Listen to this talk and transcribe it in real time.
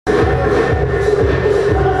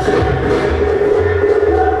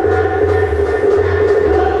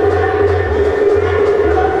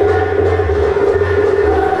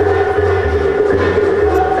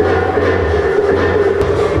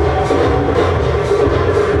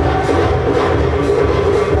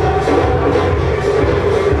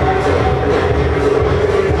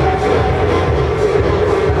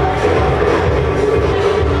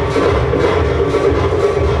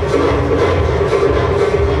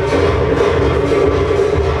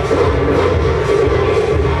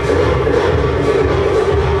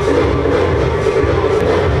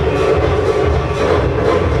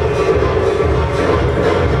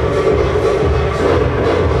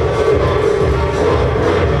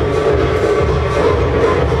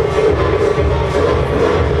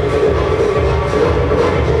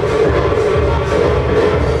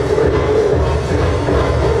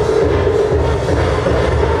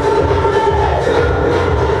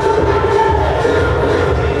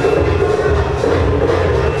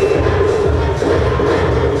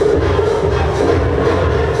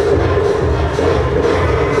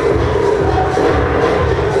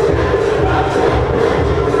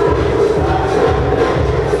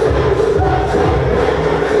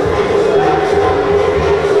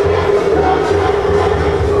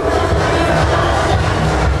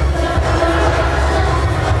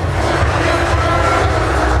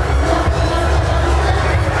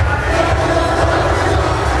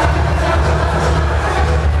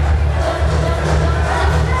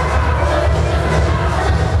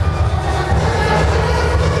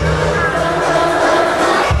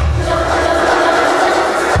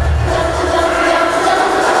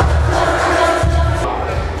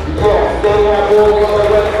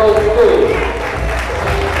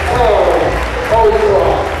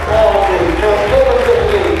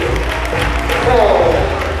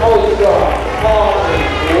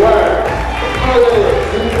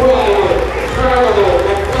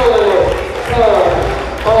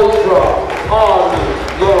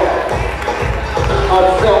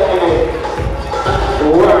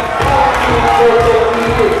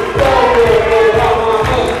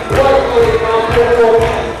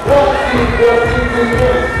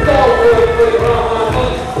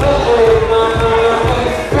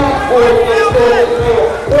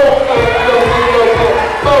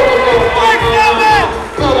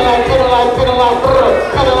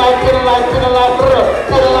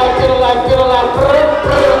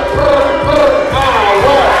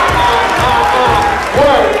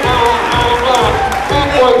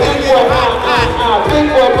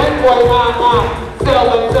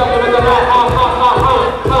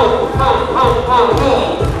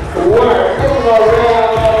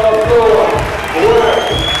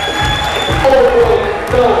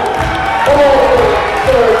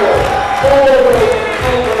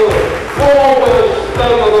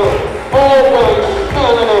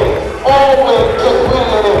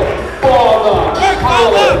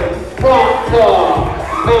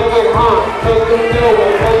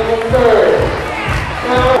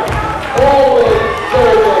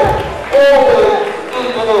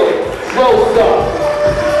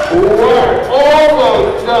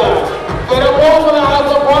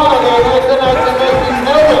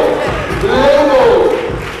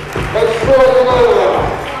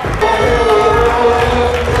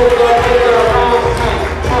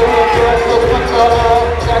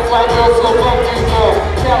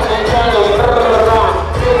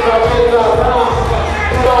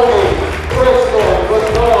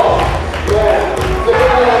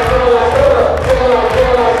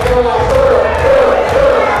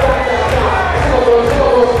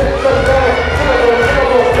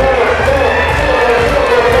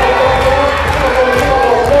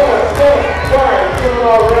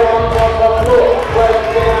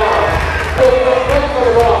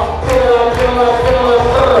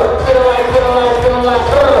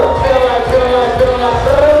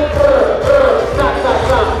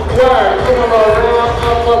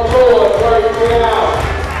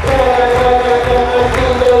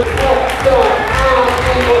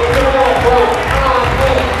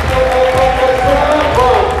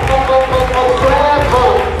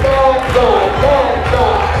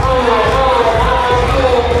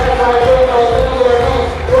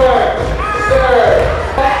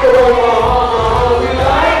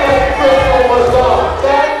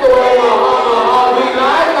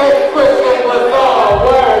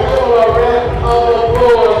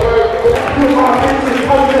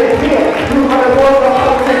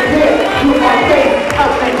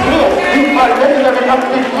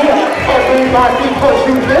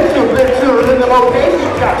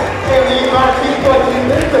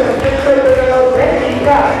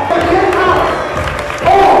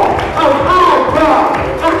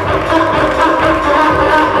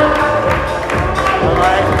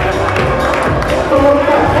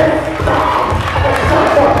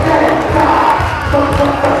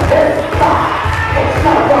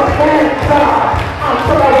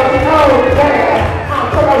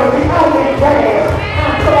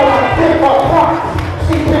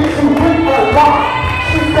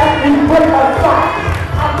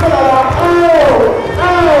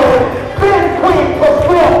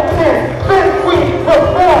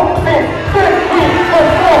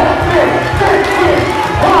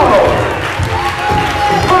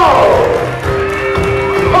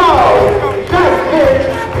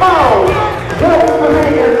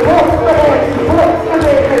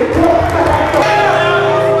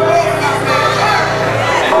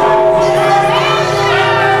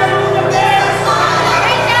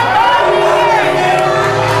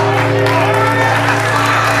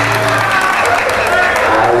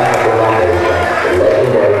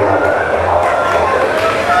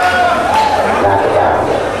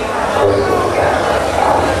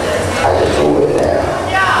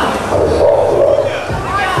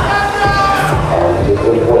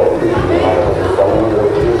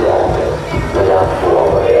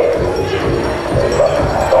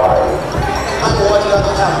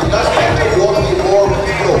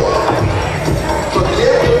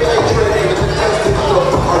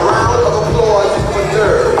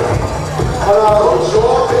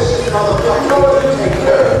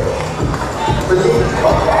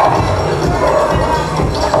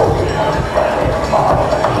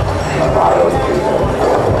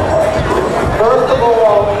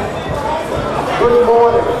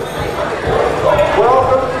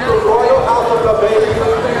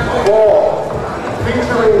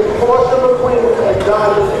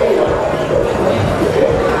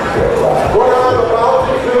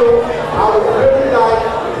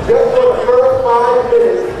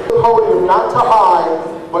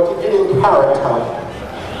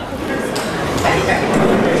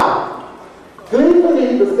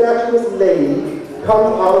Gleefully, the statue's lady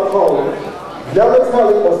comes out of home, never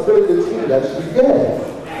telling or spilling the tea that she's dead.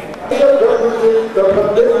 The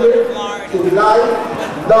commitment to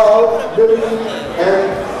life, love, liberty, and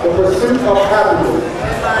the pursuit of happiness.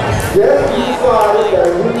 Yes, we decided that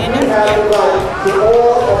we do have the right to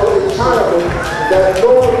all of the Chinamen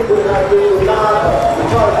has been denied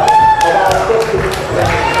because of our social system.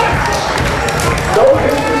 No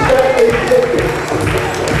disrespect is taken.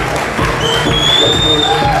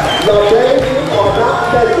 Labeija are not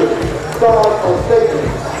legends, stars, or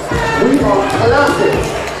statements. We are classics.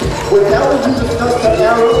 Whenever you discuss the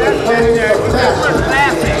era and claims of fashion,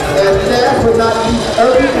 and last but not least,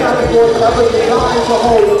 every category ever designed to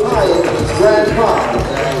hold the highest grand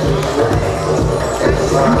prize.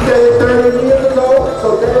 You said it 30 years ago, so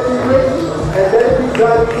let it be written, and let it be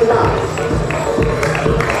done tonight.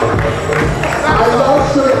 I love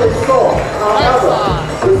sugar and salt. However,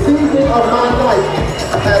 the season of my life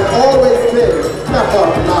has always been pepper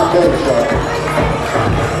Labeija.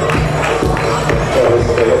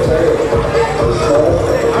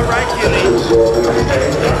 All right,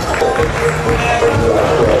 Kitty.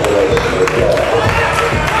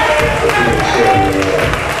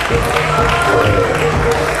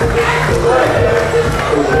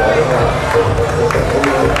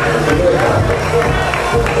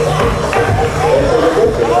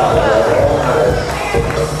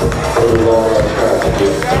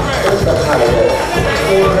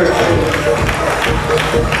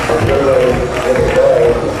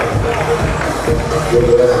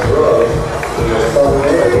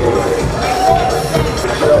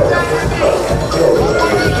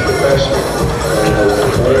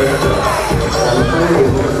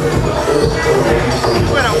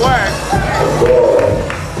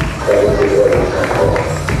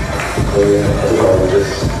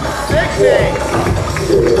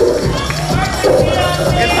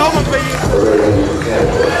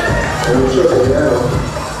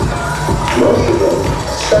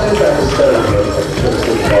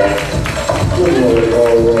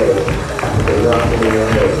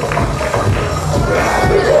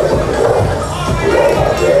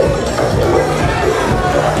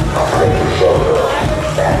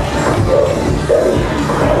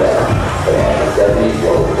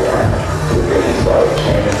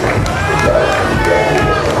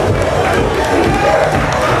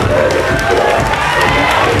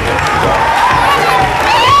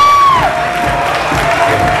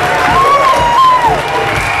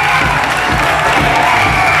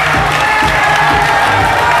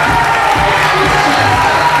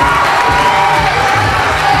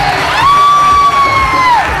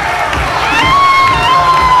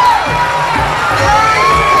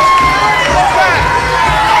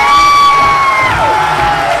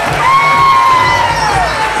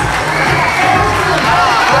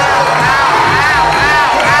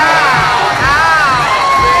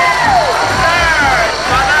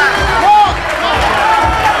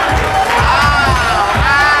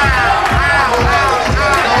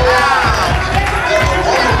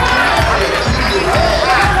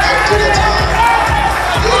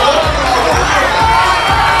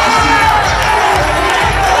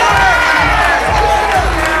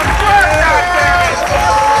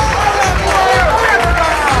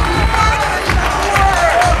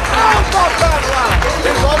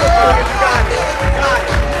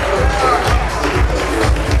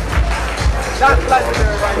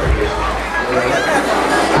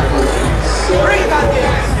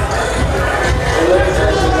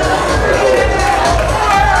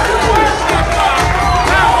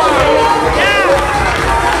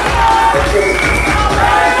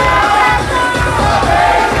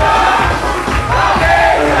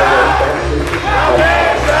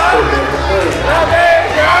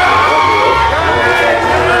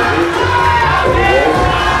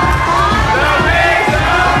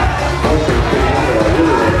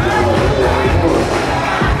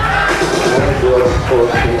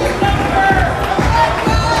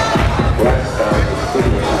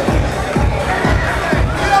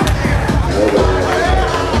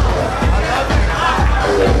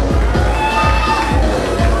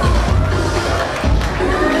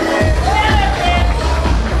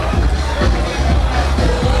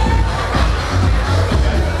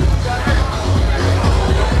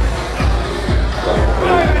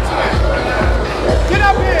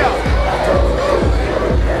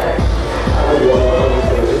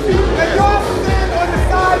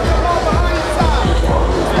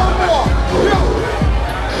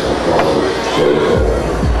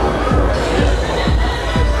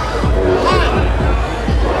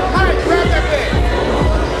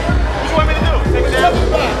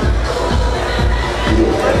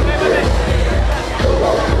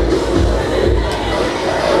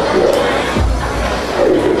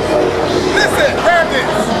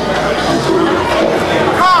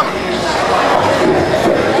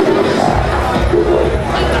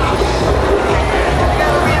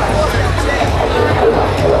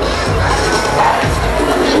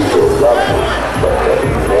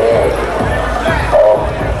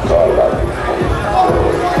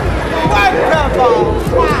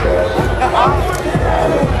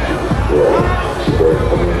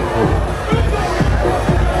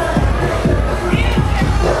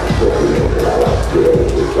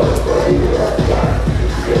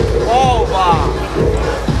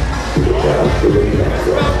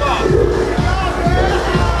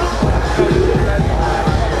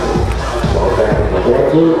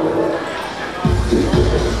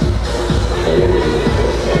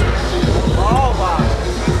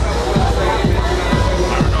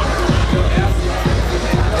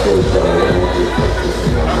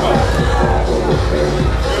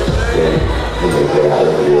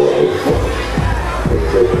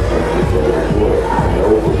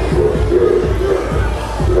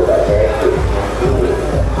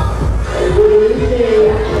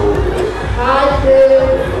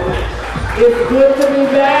 It's good to be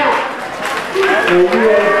back, and you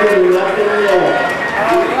ain't seen nothing yet.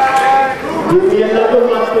 Give me another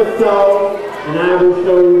month or so, and I will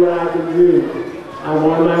show you what I can do. I'm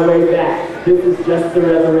on my way back. This is just the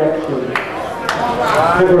resurrection.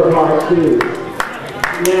 For part 2.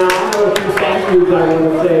 Now, I have a few thank yous I want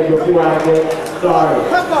to say before I get started.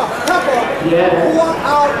 Pepper, yes. Pour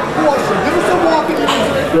out portion. Give us some walking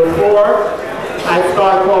music. Before I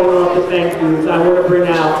start calling off the thank yous, I want to bring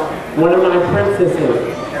out one of my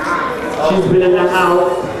princesses. She's been in the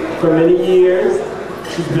house for many years.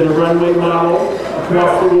 She's been a runway model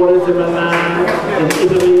across the waters in Milan, in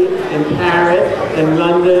Italy, in Paris, in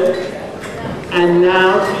London. And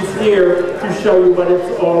now she's here to show you what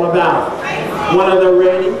it's all about. One of the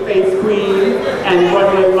reigning face queens and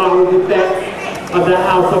runway model defects of the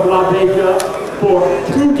house of Labeija for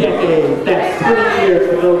 2 decades. That's 20 years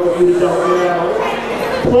for those of you who don't know.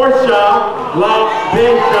 Portia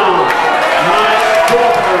Labeija, my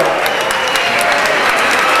daughter.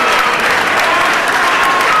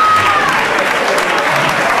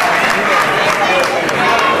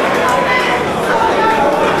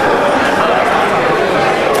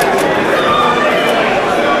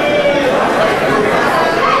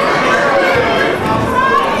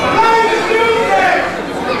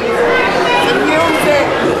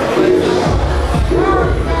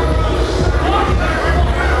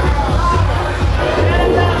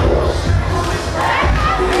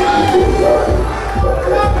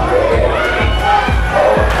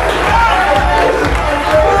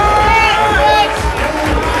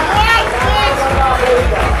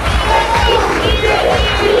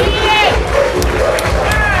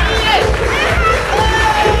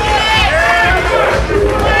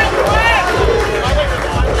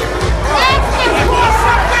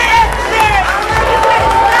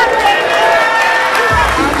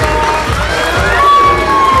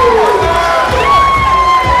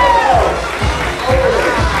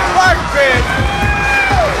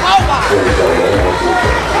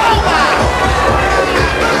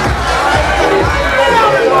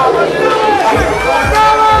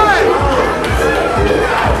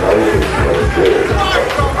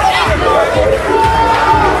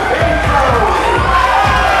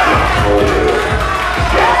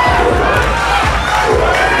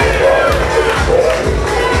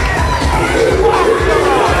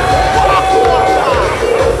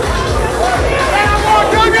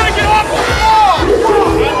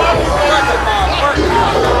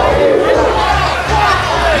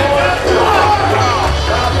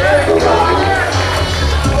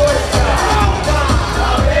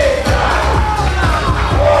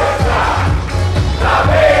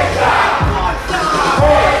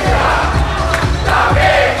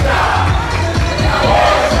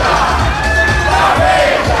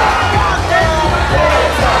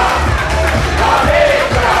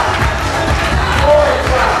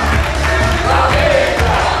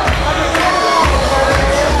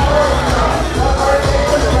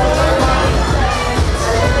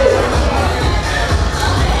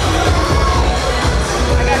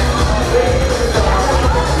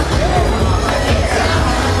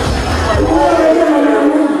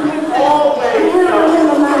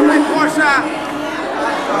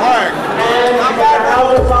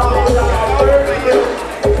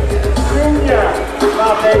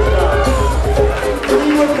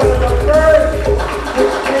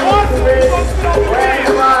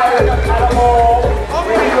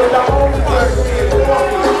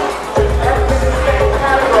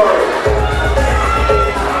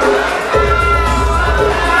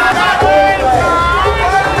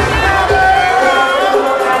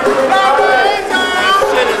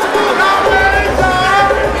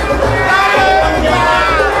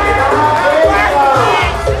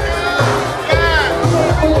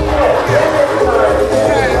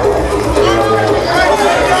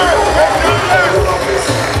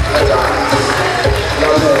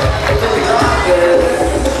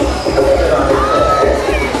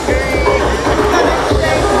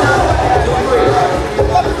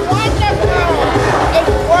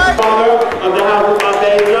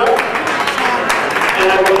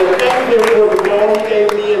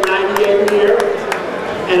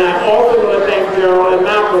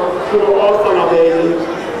 to also Labeija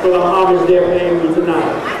for the homage they're paying me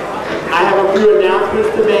tonight. I have a few announcements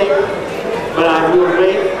to make, but I will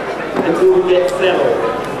wait until we get settled,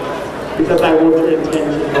 because I want your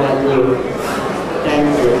attention when I do it.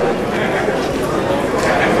 Thank you.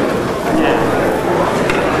 Now,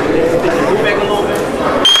 let's move back a little bit.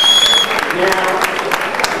 Now,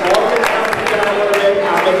 all the announcements that I'm going to make,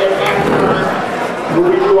 I'll make that half time. When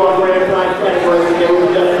we do our grand prize categories, and then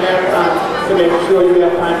we've done a half time to make sure you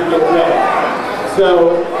have time to get ready. So,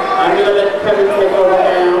 I'm going to let Kevin take over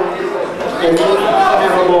now, and you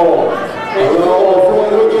have a ball. Before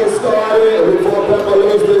we get started, before Pepper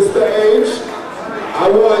leaves the stage, I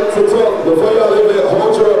want to talk, before y'all leave it,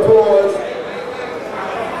 hold your applause.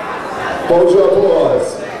 Hold your applause.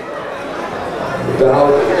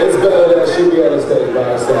 It's better that she be on the stage by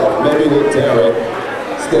herself. Maybe with Derek.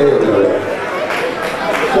 Stay in there.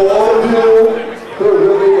 For all of you who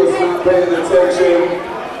really was not paying attention,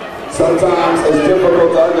 sometimes it's difficult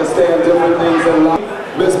to understand different things in life.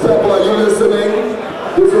 Miss Pepper, are you listening?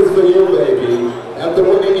 This is for you, baby. After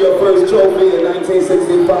winning your first trophy in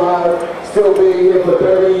 1965, still being here for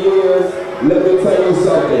 30 years, let me tell you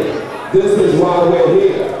something. This is why we're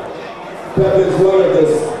here. Pepper's one of the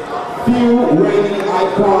few reigning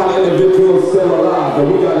icon individuals still alive, and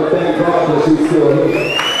we gotta thank God that she's still here.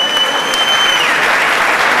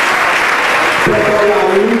 Pepper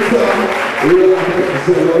Labeija,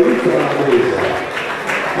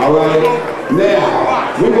 all right?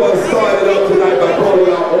 Now, we're going to start it up tonight by calling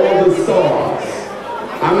out all the stars.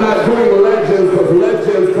 I'm not doing legends because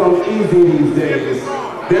legends come easy these days.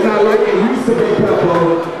 They're not like it used to be,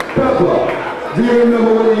 Pepper. Pepper, do you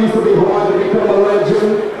remember when it used to be hard to become a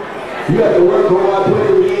legend? You had to work hard, put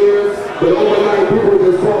in years, but overnight people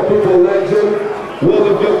just call people legend. Well,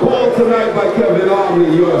 if you're called tonight by Kevin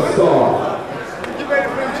Army, you're a star.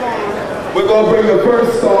 We're going to bring the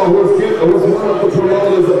first star who was one of the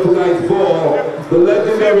promoters of tonight's ball, the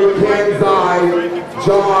legendary Kansai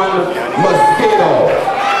John Mosquito.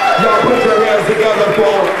 Y'all put your hands together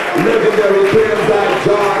for legendary Kansai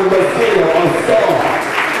John Mosquito, a star.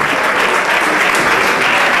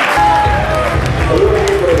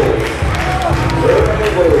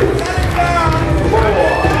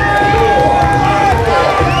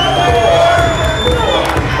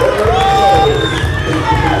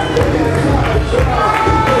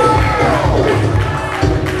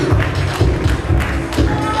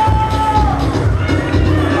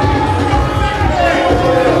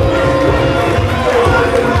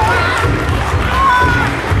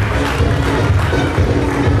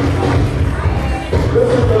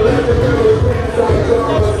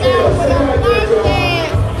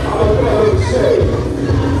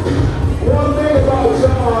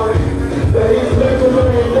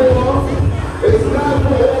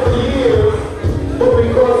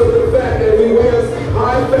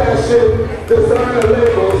 Designer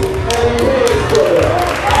labels and names for them.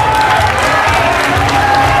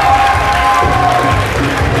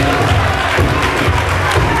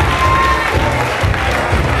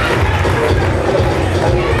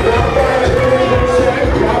 Not by a illegal check,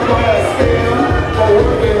 not by a scam, or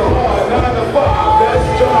working hard, 9 to 5, that's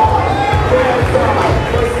John, Kansai,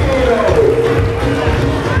 Mosquito.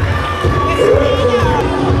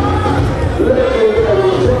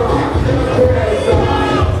 Legendary John, Kansai,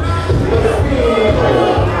 Mosquito.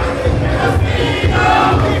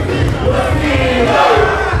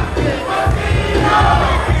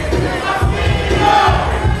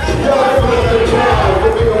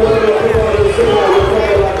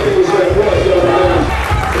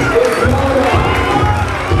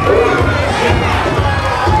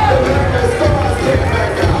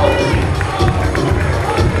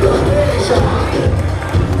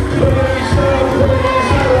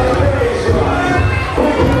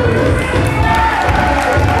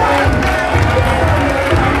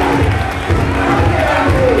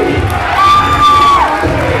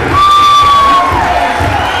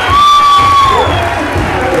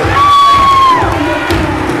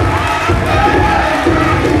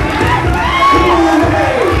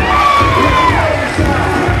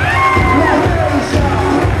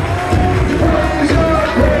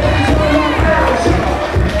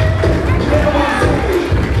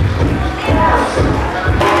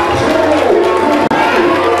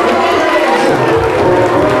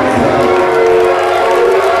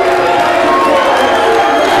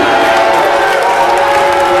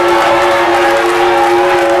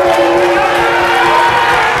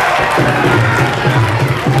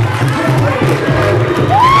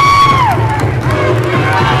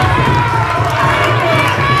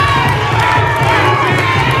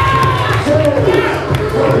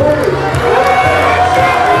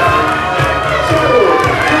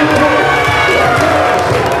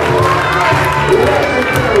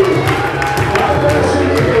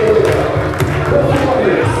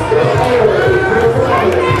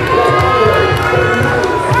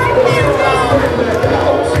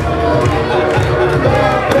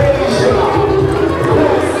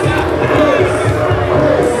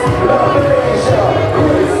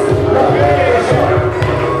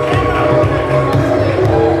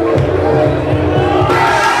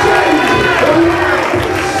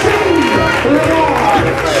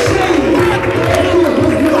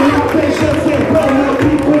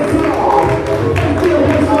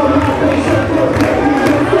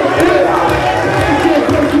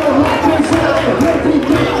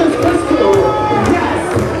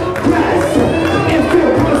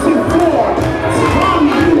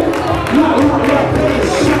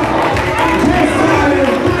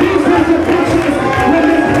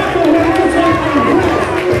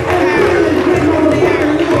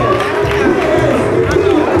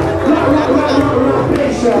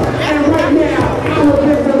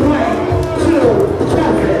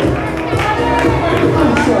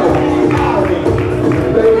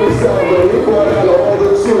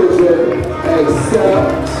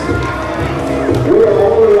 accept. We are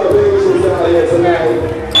all Labeijas out here tonight.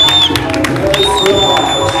 Let's rock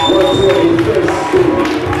 125th Street.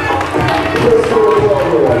 Crystal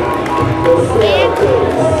River, the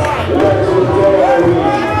staircase, legendary,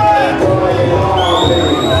 Brian Harvey.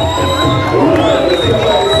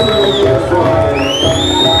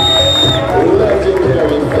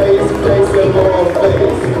 Legendary, face, face, and more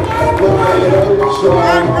face. Brian Ultra,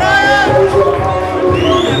 Ultra Harvey.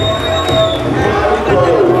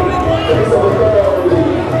 Face of the Harvey.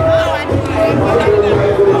 Michael,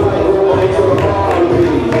 Ultra Harvey.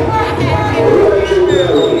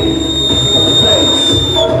 Legendary, face.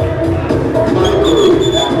 Michael,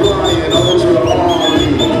 Brian Ultra Harvey.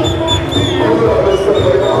 Hold up, let's put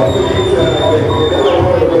it on for you tonight. They don't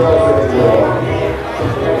want to go out anymore.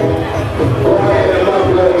 Brian and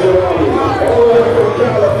Michael Ultra Harvey. All the way from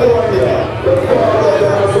California. The father of the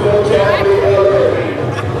House of Ultra Harvey, LA.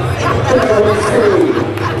 Tennessee.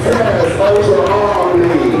 Taz Ultra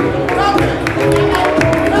Harvey.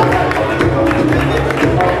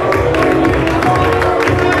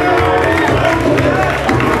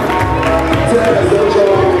 Taz Ultra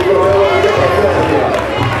Harvey from LA, California.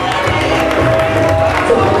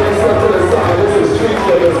 Talking stuff to the side, this is Street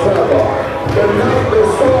Livers Pepper. The night the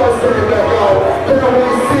stars came back out, can we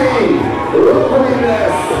see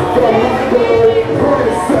loveliness from Michael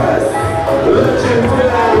Princess,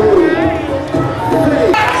 legendary.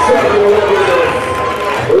 Fake, seven loveliness,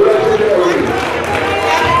 legendary.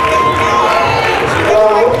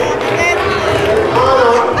 In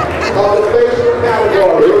honor of the facial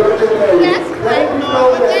category, legendary. Let me know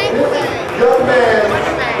that this young man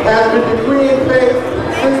has been decreeing faith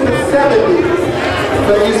since the 70s.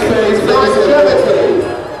 Face, face, face, face.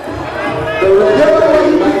 The what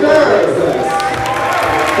he deserves.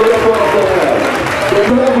 The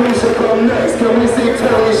revolution come next. Can we see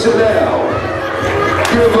Terry Chanel?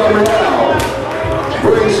 Give them hell.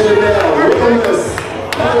 Bring Chanel. Witness.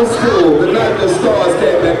 Old school. The night the stars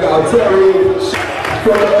came back out. Terry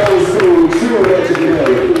from the old school. True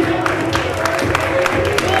legendary.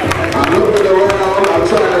 I'm looking around. I'm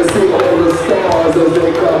trying to see all the stars as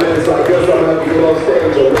they come in. So I guess I'm going to get on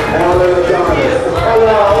stage. Alan Adonis.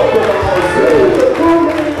 Hello. The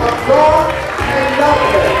proving of God and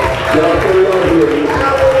nothing. Dr. Lovely.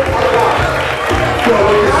 Alan Adonis.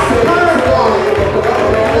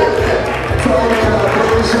 Tony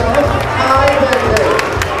Labeija. Hi, baby.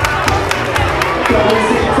 Can we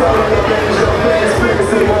see Tony Labeija face,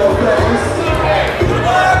 face, and more face?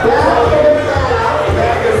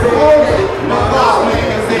 Mama's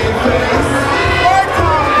magazine face.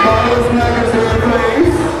 Mama's magazine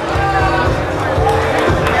face.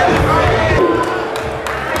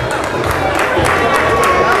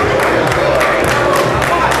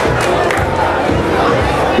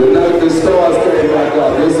 The night the stars came back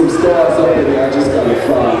up, there's some stars up in there, I just gotta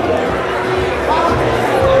find them.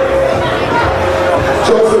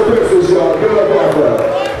 Show some pictures, y'all. Get up on that.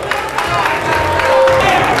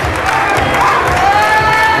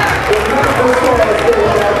 The night the stars came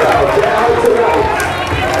back out, they're out tonight.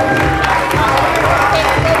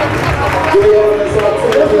 Give me all this up to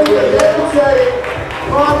the legendary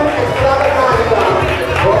Carmen Extravaganza.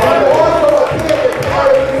 And also appeared in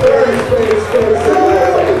Paris, very space, space,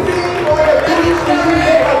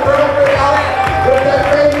 with that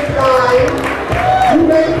face line, you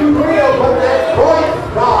may be real, but that voice,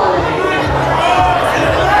 darling.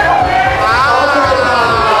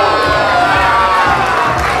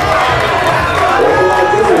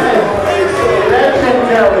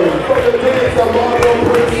 Legendary. For the days of Margot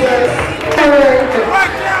Princess.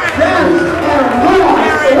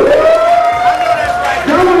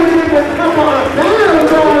 Don't even come on down,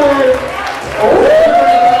 darling.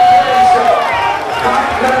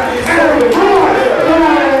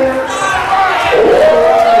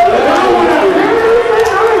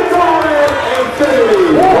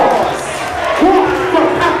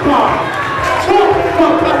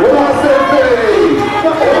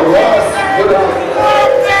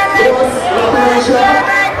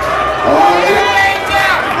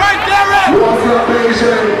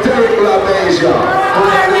 Labeija,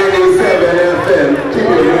 187 FM, keep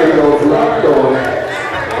your radios locked on.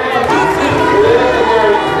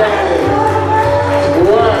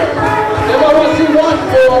 If I want to see one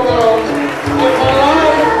for girls in my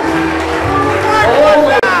life,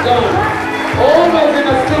 always done. Always in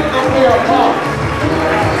a single pair of pumps.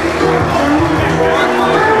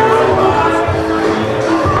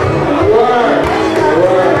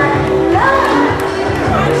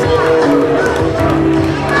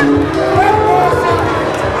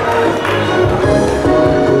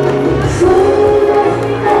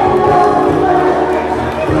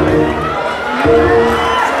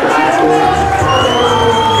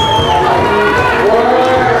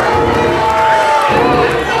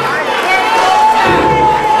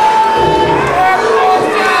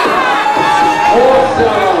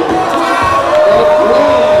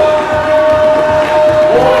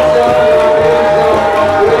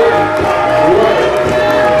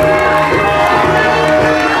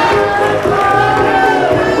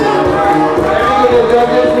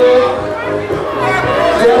 judges list.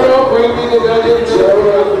 Gerald, bring me the judges list.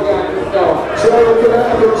 Gerald, can I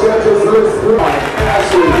have the judges list?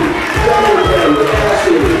 Ashley,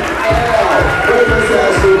 Ashley,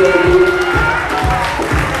 Ashley, baby.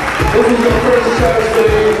 This is your first judge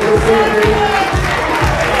today, this evening.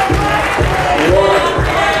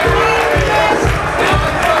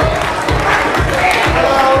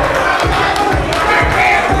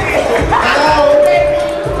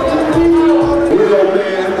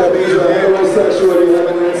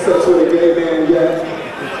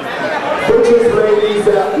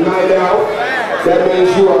 Night out. That means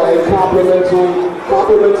you are a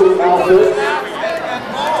complimentary outfit.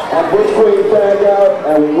 A Busch Queen flag out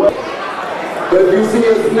and what? But if you see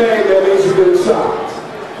his name, that means you get shot.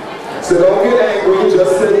 So don't get angry,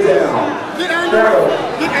 just sit down. Get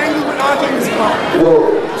angry when Arthur's fault. Well,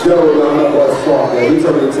 Joe, I'm not what's fault. He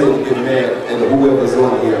told me to take the command and whoever's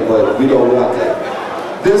on here, but we don't want that.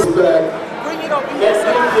 This back. Bring it up. Yes,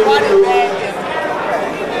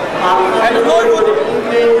 and the Lord for the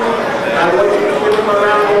evening, I want you to give him a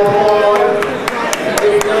round of applause.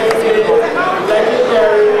 His name is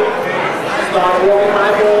legendary. Start walking my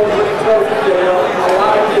ball with the trophy down. A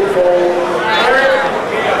lot of people. Eric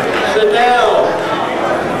Chanel.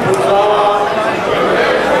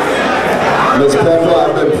 Ms. Pepper,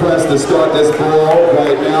 I've been pressed to start this ball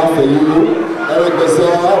right now for you. Eric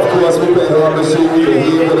Bazaar, of course, we pay homage to you to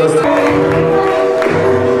here with us.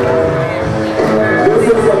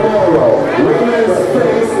 Women's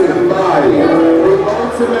face and body. The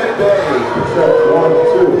ultimate day. Check 1,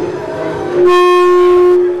 2.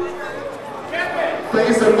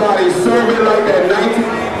 Face and body. Serving like that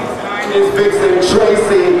 1990s vixen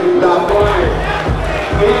Tracy Labeija.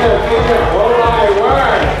 Alright,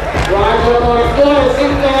 word. Roger on the floor.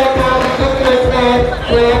 Sit down now. Look at this man.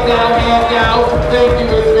 Flag down, hand down. Thank you,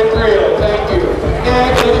 it's been real. Thank you.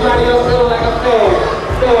 And anybody else feel like a fan?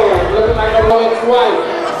 Looking like a Rolls Royce.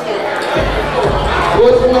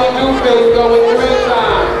 Busch Queen new face going 3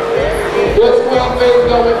 times. Busch Queen face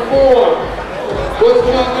going 4. Busch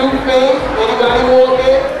Queen new face. Anybody walk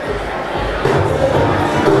it?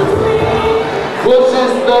 Busch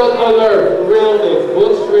is the alert. Realness.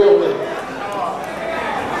 Busch realness.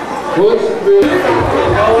 Busch realness.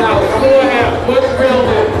 Hold out. Floor out. Busch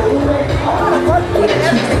realness.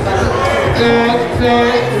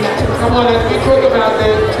 Come on, let's be quick about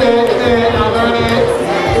this. I'm learning.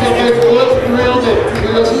 It's Busch realness.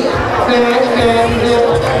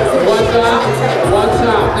 One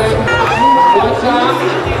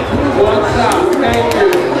time. Thank you.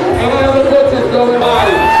 Any other Busches going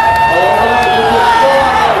body? All right, this is 4.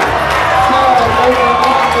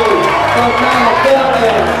 From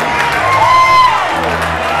California.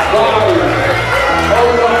 Body.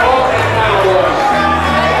 Over Austin power.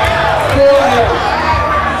 4.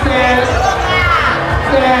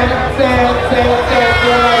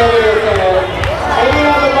 Any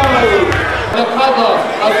other body? The cover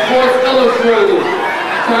of Sports Illustrated.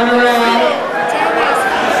 Turn around.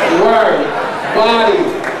 Word. Body.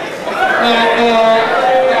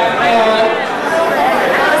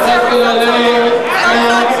 Muscular legs.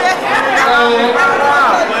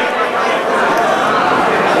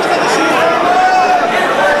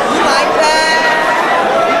 You like that?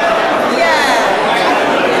 Yeah.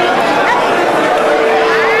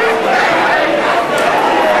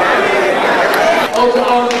 Ultra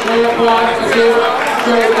Army Grand Box to do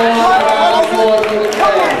straight on around the floor to the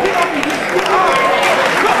flag.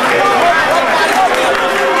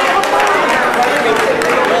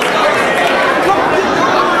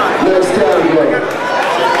 Next category.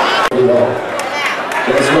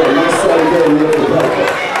 That's what my son gave me the pepper.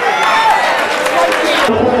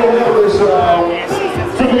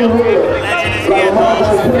 To be real, like a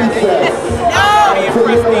Marvel princess. To be the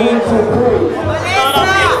one to breathe.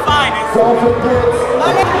 Don't forget.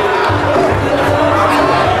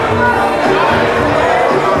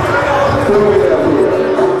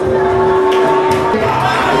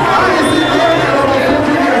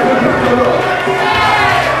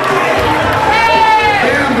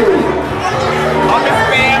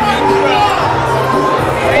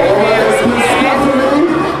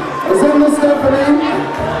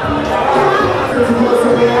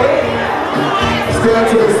 Stand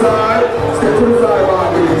to the side,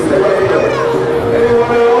 please. Stay right here.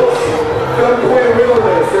 Anyone else? Gun Queen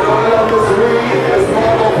Realness. Anyone else? Miss Reed, Miss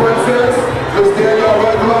Marvel Princess, Miss Danielle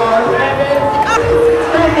Redline.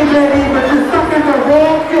 Thank you, baby, but you're stuck in the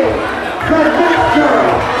wrong thing. Cause this girl,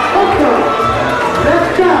 hooker. Let's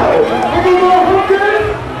go. Any more hookers?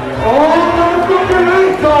 All motherfucking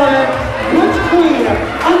night, darling. Busch Queen,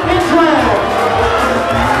 up and drag.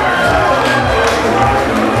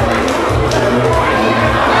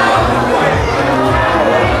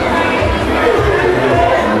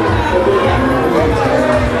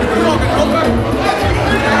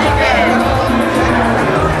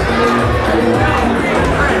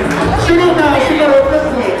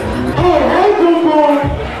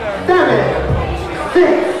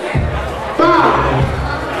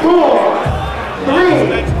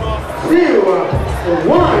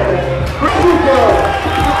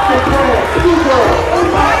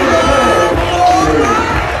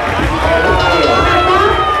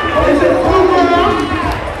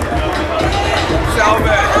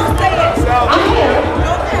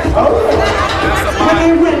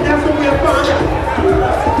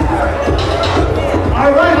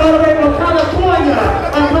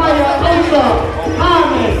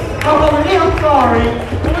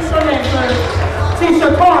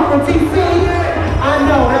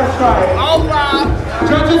 right. All right.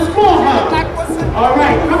 Judges Smallhouse. All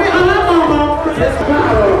right. Come here, mama. Let's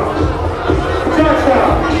battle. Judge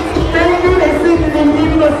up. Thank you. They singing in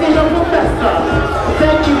people to see the professor.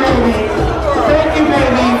 Thank you, baby. Thank you,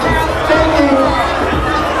 baby. Thank you.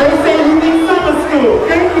 They say you need summer school.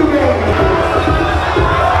 Thank you, baby.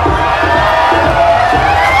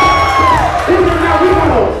 This is how we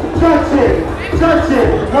go. Judges.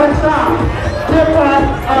 One time. Give her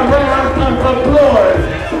a round of applause.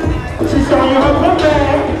 She's showing you her book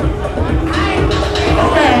bag.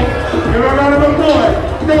 Okay. Give her a round of applause.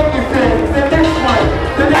 Thank you, Sid. The next one.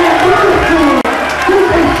 The next one. This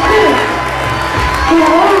is it. The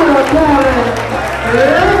honor calling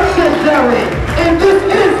legendary. And this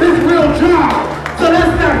is his real job. So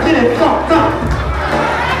let's not get it fucked up.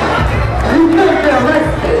 You can't get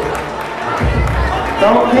arrested.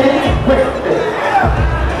 Don't get it twisted.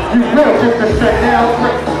 You will get the Chanel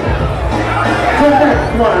quick. The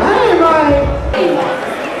next one. Hey, buddy.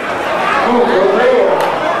 Oh, for real.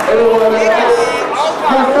 Anyone else?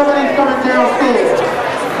 Somebody's coming downstairs.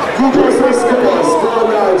 What's the scores?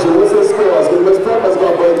 Score Nigel. What's the scores? Because Miss Pepper's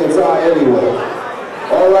going to break the tie anyway.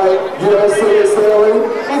 All right. You guys see it sailing?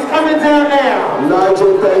 He's coming down now.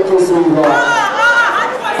 Nigel, thank you, sweetheart.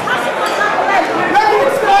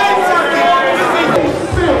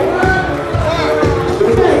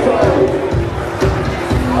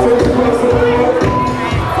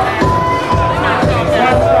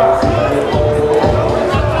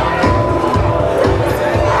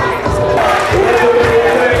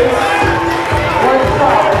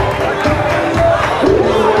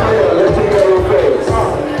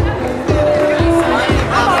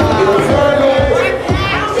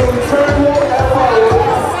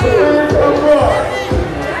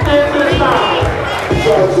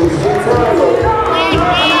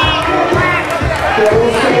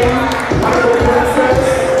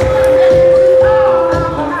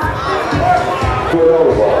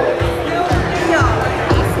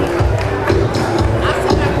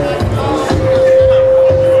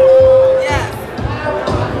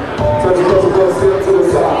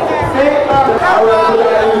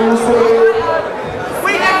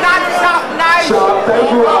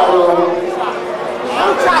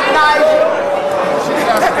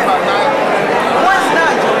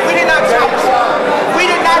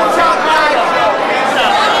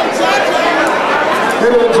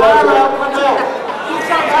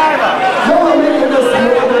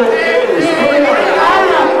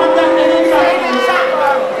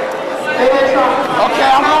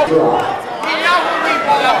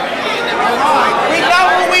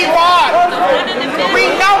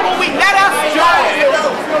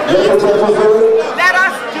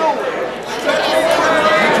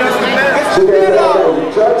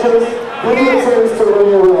 Judges, who do you choose to win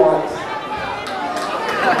your want?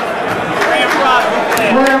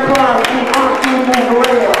 Grand Prize,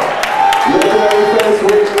 Legendary face,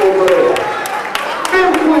 Rich O'Brien.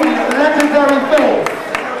 Simply legendary face.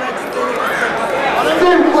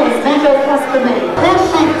 Simply DJ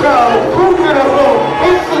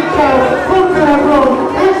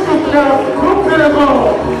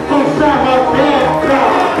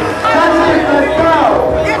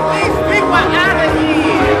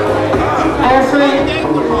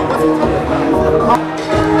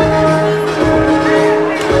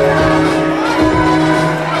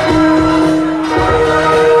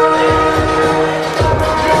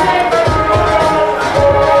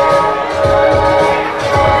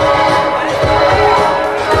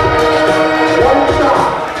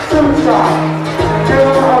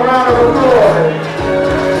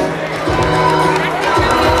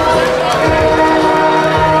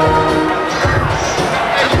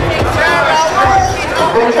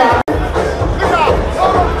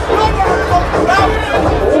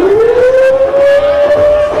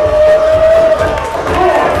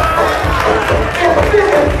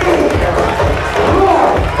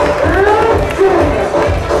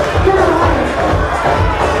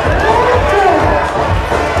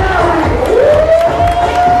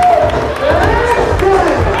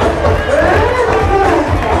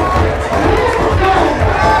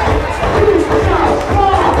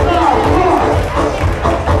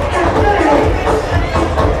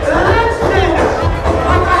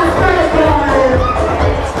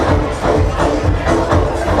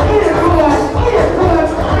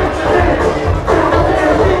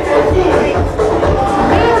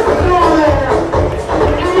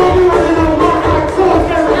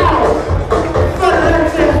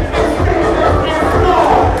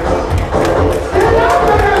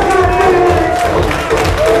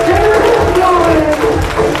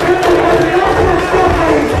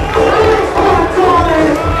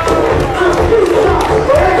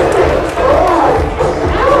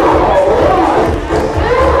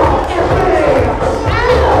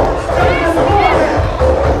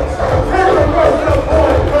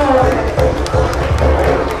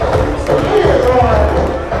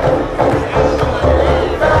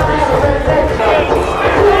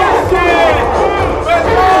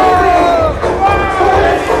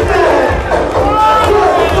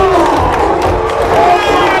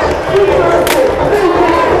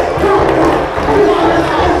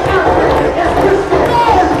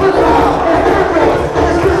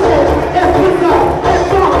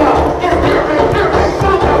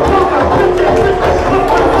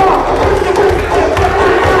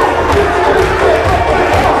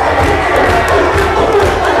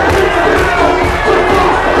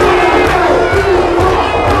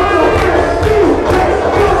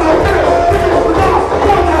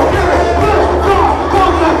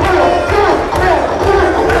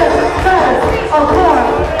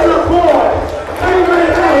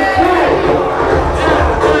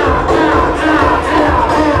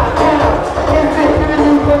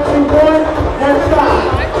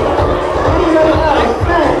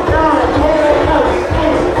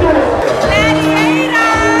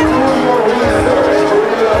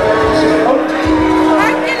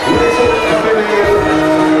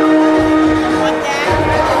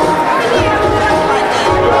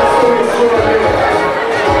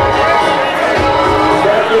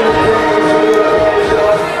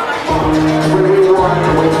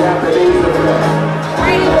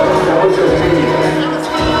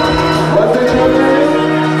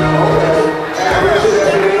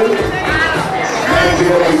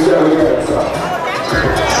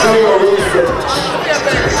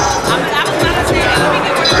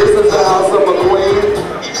This is the house of a queen.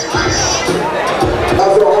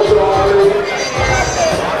 That's the Ultra Army.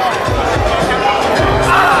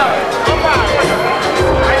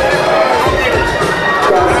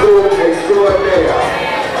 Costume extraordinaire.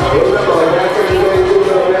 Remember, back in the day, you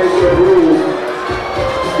could make your rules.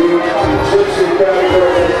 The Egyptian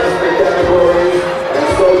category, the ethnic category, and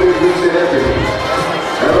soldiers reaching entity.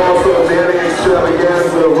 And also the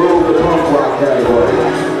extravaganza ruled the punk rock category.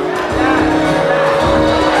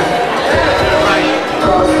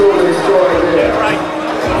 Costume extraordinaire.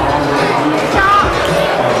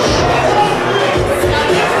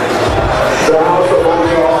 The house of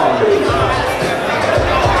Ultra Army.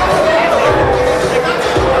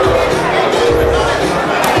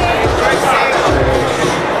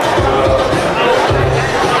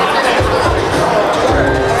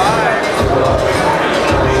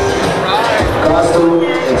 Costume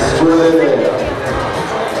extraordinaire.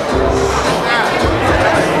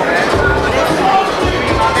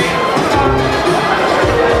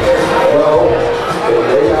 Well, if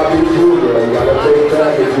they got me Julia, you gotta take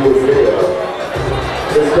back and do it there.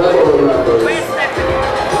 It's double remembers.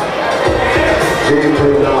 James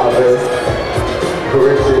Novice,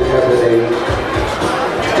 Correction Ebony.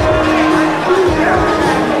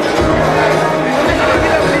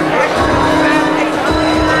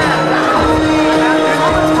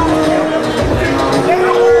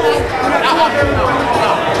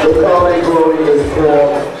 The category is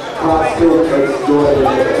called Costume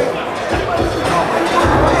Extraordinaire.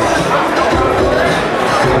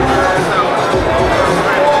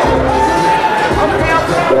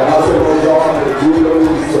 The House of Wolfgang is doing the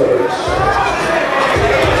research.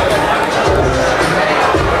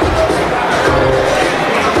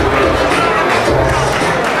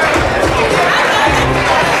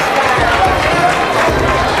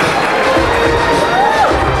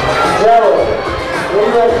 Gerald, what do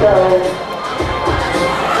you like, Gerald?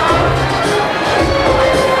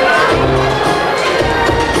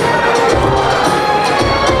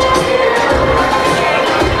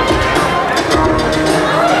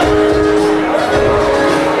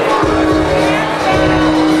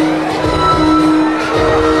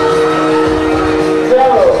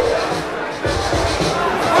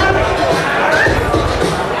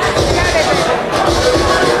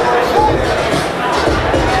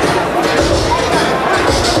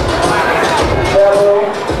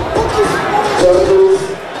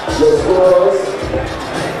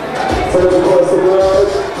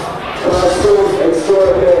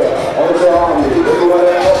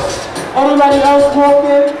 Anybody else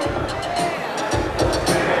walking?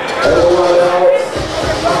 Anyone else?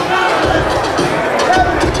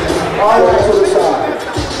 All right, to the side.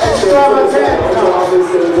 Extravaganza. To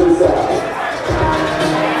the side.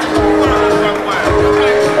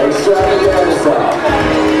 Extravaganza.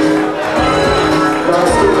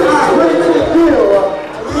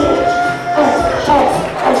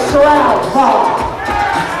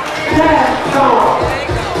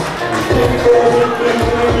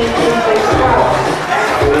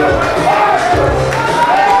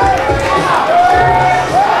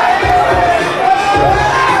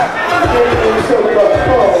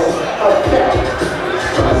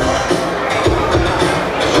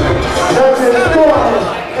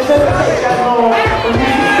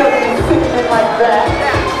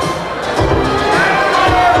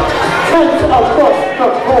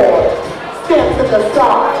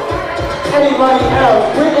 Anybody else?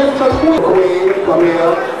 Where is the queen? Queen, come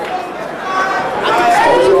here.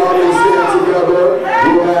 Ultra Army stand together. We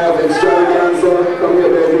will have extravaganza. Come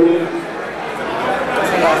here, baby.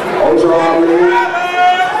 Ultra Army,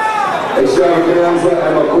 extravaganza,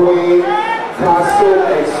 and a queen. Costume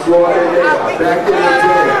extraordinaire. Back in the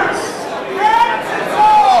days.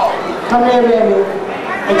 Come here, baby.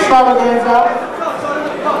 Extravaganza.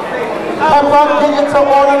 I'm going to get into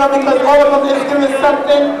all of them because all of them is doing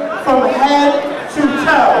something from head to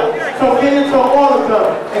toe. So get into all of them.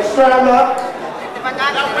 Extrava.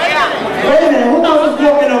 Wait a minute, who else is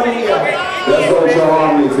walking over here? That's Ultra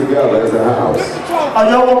Army together as a house. Oh,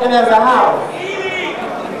 you're walking as a house.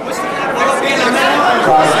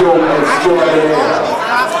 Costume extraordinaire.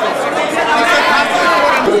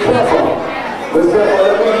 Let's perform. Let's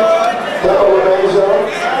perform. Labeija.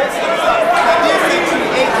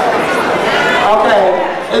 Okay,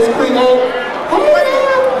 let's create. Wait a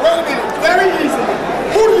minute, very easy.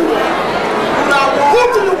 Who do you want? Who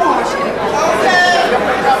do you want?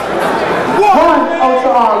 One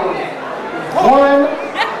Ultra Army. One.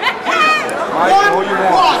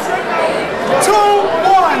 Two,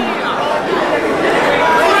 one.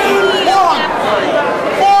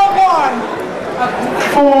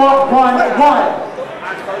 Grand prize.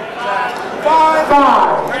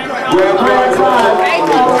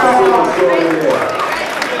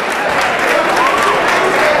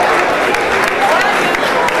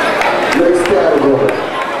 Next category.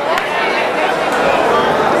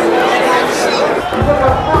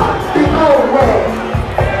 Big old way.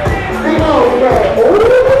 Big old way. Ooh.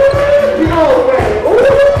 Big old way. Ooh.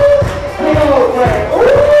 Big old way.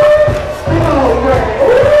 Ooh. Big old way.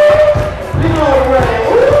 Ooh. Big old way.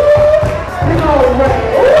 Ooh. Big old way.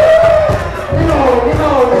 Ooh. Big old, big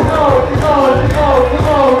old, big old, big old, big old, big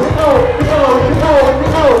old, big old, big old, big old,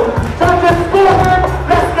 big old. Time to forward.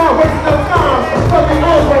 Let's not waste no time. But big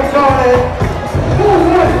old way, darling. Who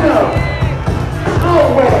wants them?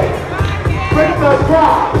 Old way. Bring the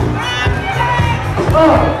drop.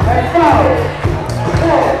 Let's go.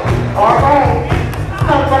 Yeah. All right.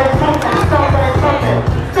 Somebody something.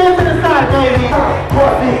 Stand to the side, baby.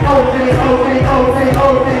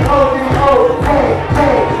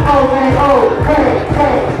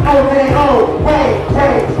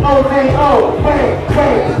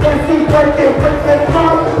 Hey, Is he working with the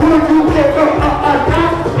pump? Will you give him a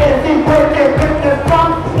knock? Is he working with the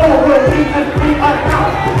pump? Or will he just be a knock?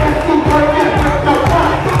 Is he working with the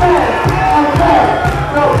pump?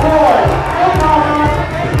 The boy. Come on.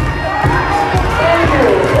 Thank you.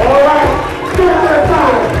 All right. Stand to the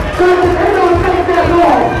side. It don't take that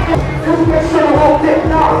long. Just make sure you hold it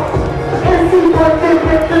now. Is he working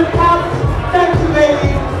with the pump? Thank you,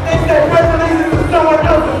 lady. It's that resolution to someone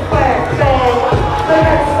else's plan. So, the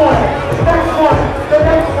next one.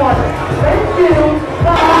 Thank you.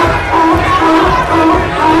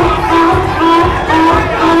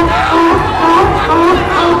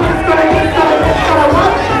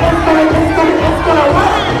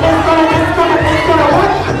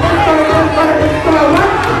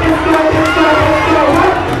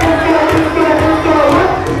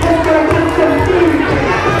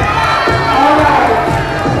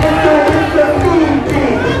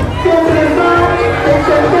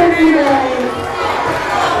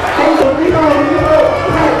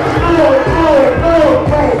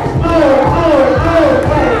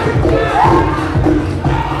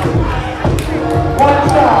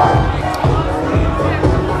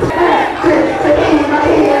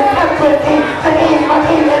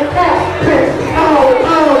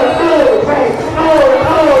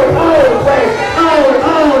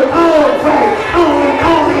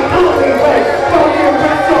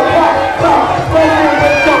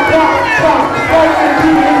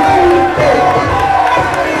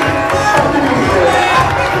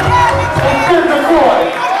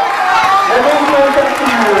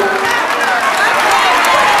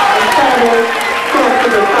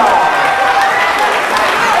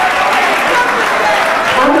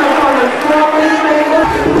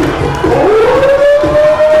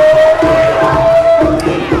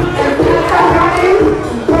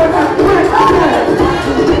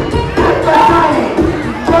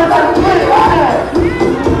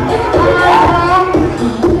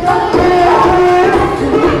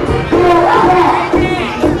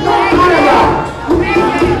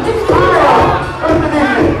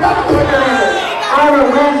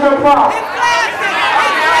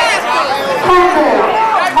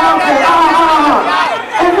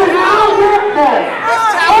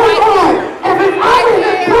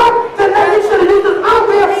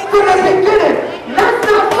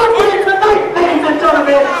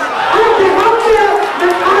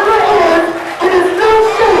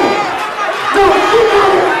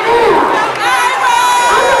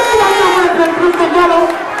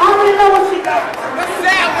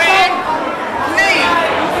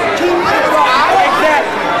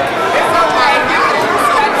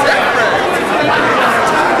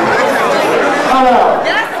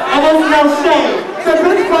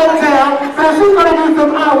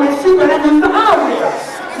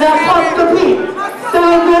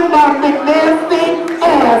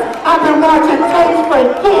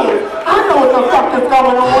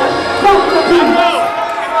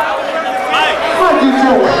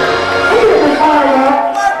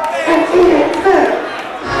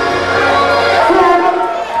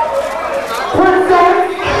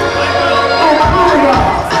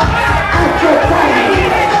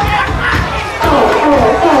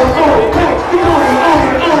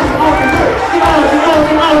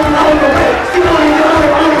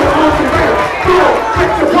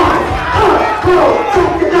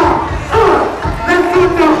 Let's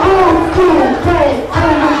keep going.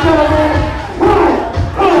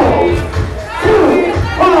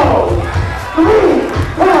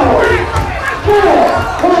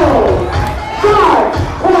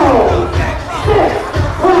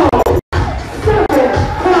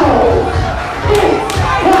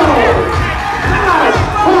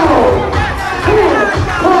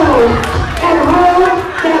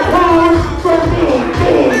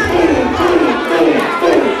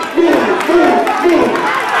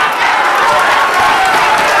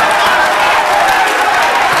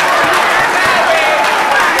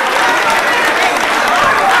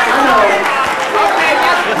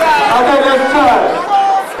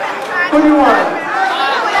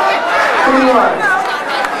 many runs?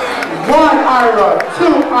 1 IRA,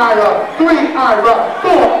 2 IRA, 3 IRA,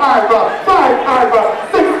 4 IRA, 5 IRA,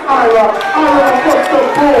 6 IRA, IRA puts the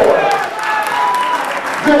board.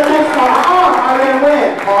 The next one, I didn't win.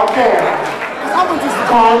 Calm down.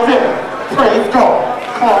 Calm down. Praise God.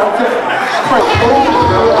 Calm down. Praise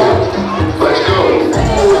God.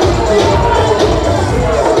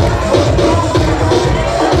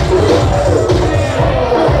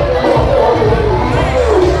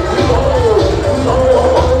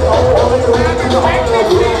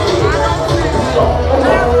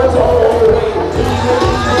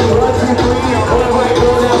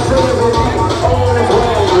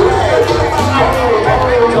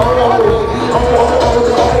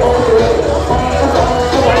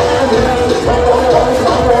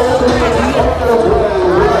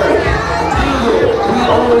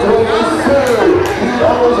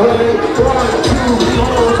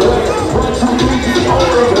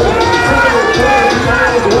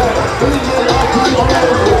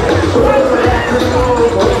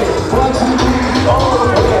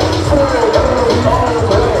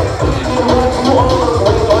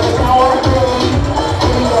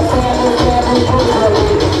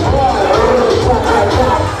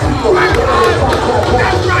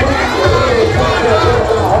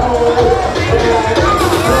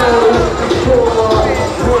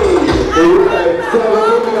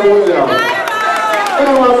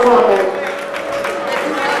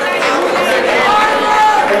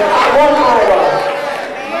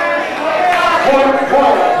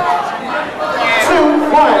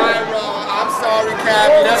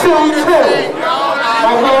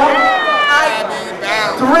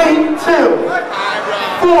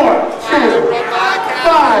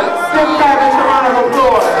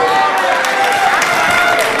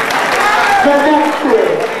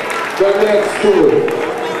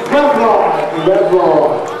 Let's go.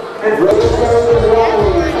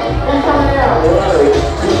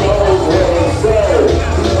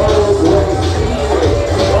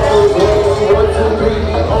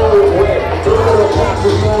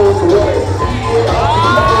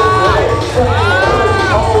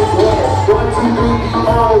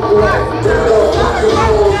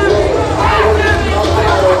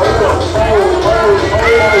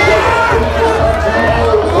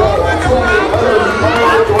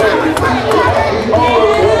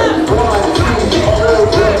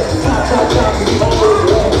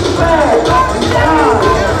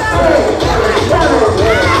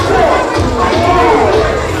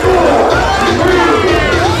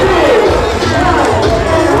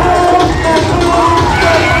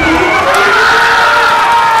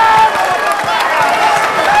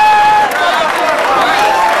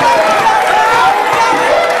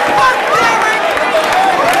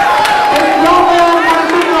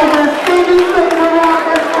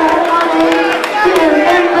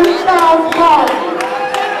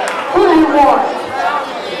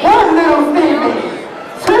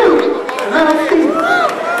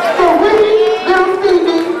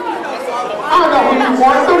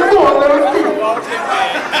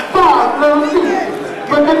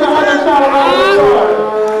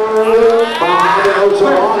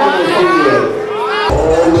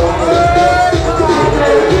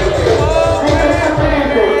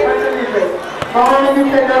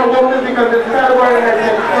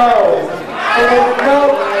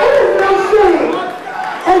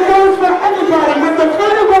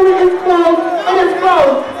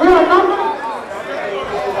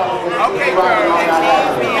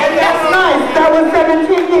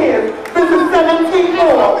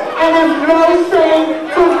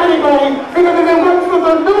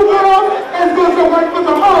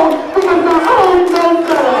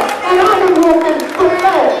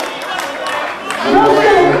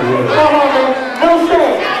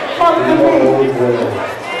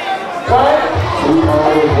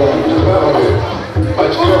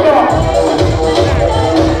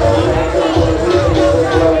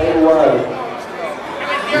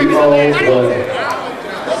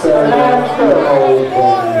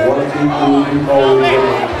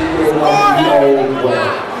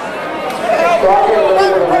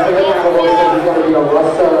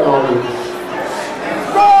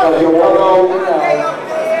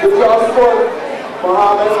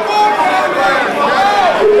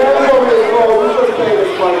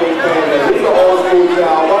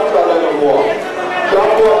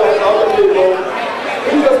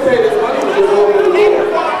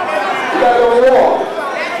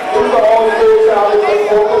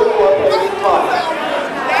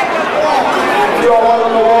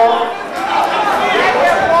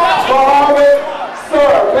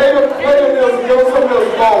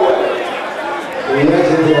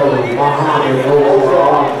 Legendary. Go!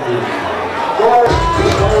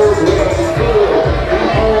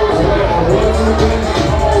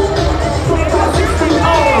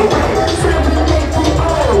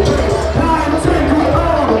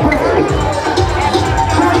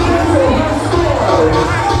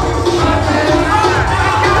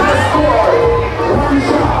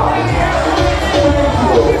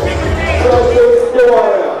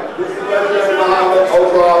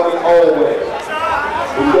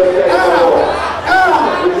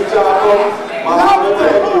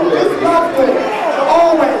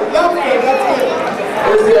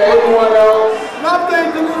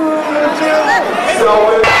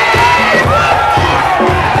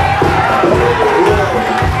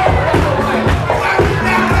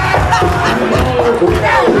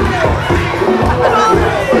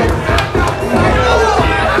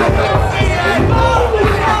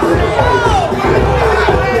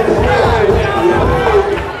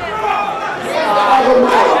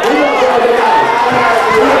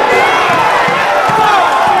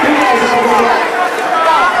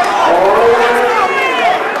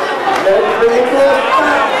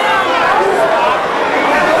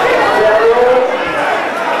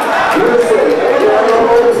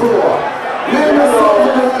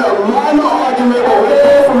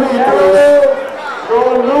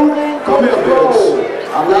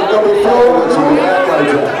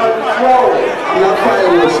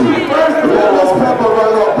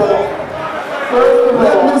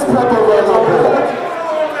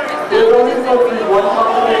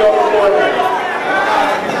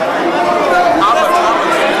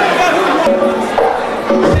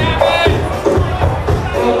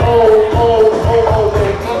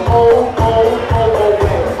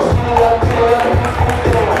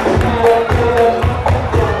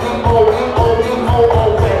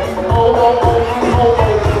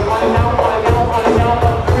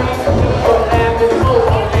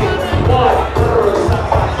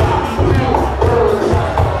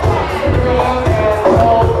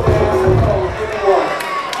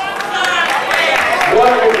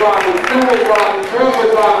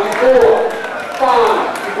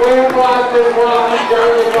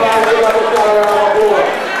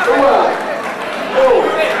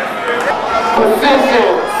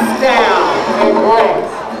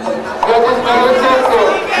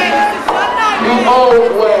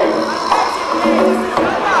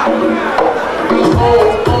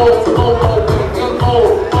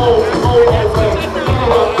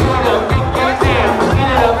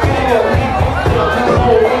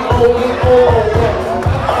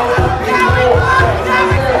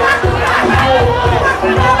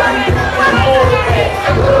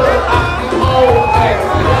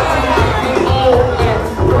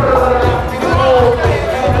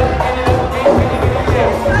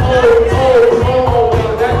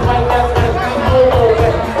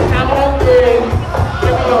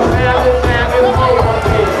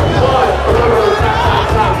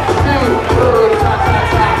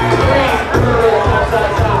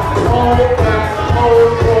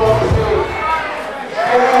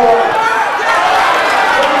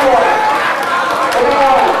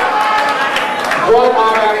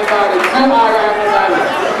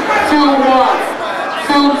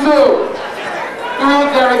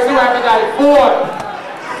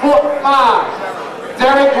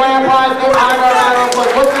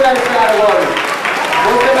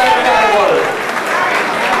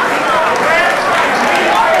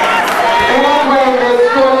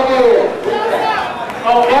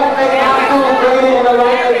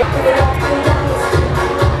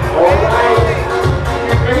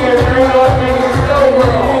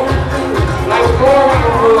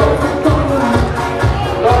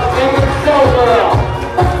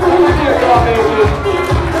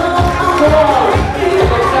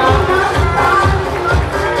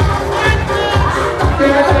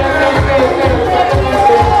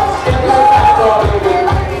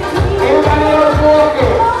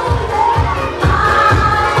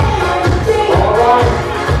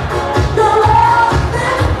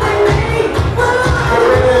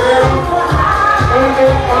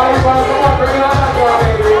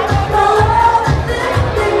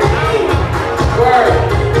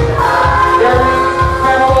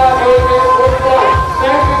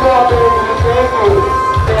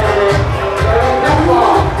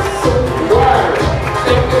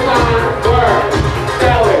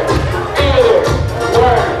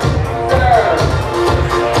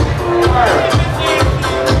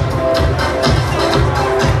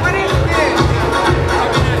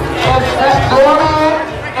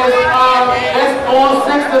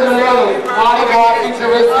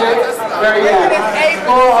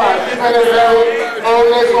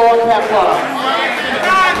 salt and pepper.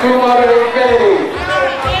 250.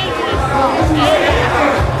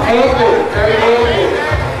 80. Very 80.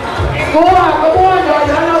 Go on, come on, y'all.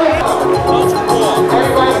 Y'all know this.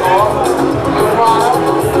 Everybody off. Your product.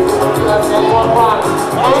 That's one product.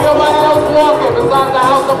 Ain't nobody else walking besides the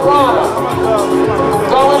house of product.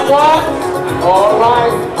 Going what? All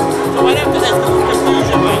right. So what after that's the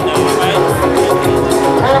confusion right now, right?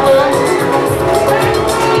 Hamburger.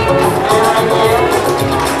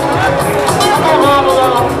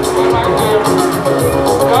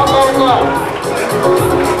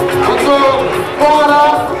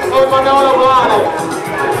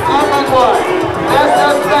 Everyone, that's the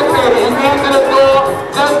spectator. You can't get a door,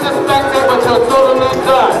 just the spectator, but you're totally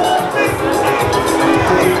done.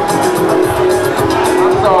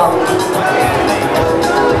 I'm sorry.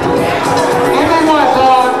 Everyone,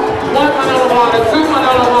 dog. 1 vanilla water, 2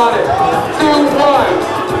 vanilla water, 2, 1,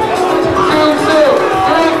 2, 2,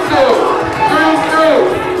 3, 2, 3, 3,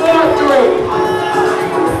 4, 3.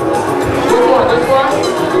 Which one? This one?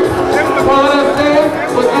 Water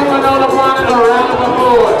 6, we'll give vanilla water a round of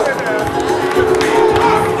applause.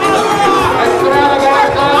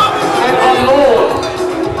 Extravaganza and allure.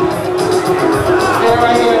 Stay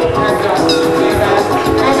right here.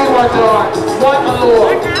 Everyone's on. 1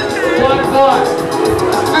 allure. 1, 1.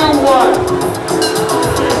 2, 1.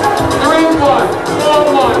 3, 1. 4,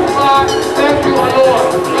 1. 5. Thank you, allure.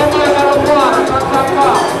 Give me another product. Come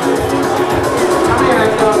on. Come here,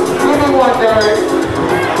 give me one, Derek.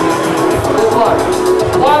 This one.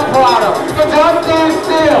 1 product. So just stand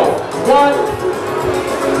still. 1,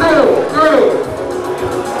 2, 3.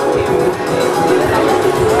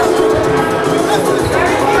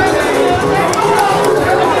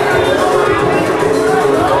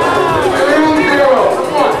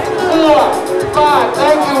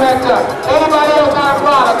 Thank you, Hector. Anybody else got a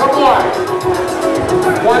product? Come on.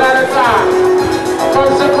 1 at a time. From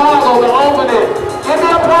Chicago, to open it. Give me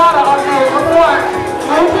a product up here. Come on.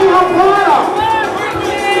 Give me a product.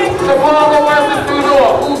 Chicago versus New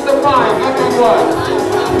York. Who's the fine? Give me one.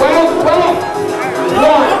 Wait.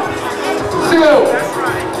 1, 2,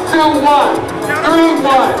 2, 1, 3,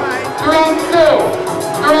 1, 3, 2,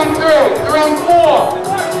 3, 3, 3, 4.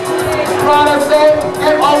 Product safe,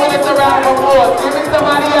 and open it around the floor. Give me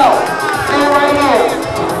somebody else. Stay right here.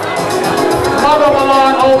 Mother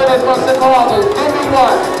Milan, open it from Chicago. Give me 1.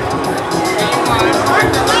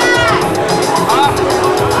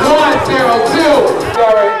 1, 0, 2.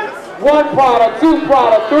 Sorry. 1 product, 2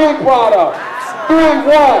 product, 3 product. 3,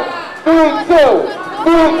 1, 3, 2,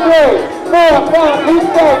 3, 3, 4, 5. Please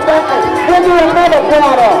stay. Give me another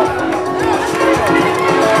product.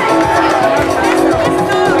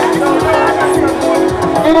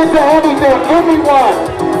 Get into everything. Give me 1.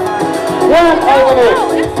 1 over this.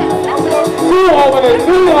 2 over this.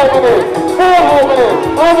 3 over this. 4 over this.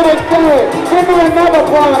 Over this 3. Give me another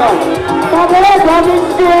product. My boy, don't be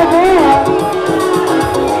scared there.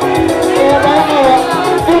 Stand right here.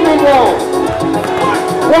 Give me 1.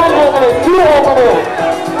 1 over this. 2 over this.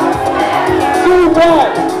 2, 1.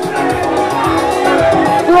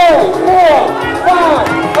 3, 4, 5.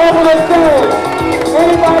 Over the stage.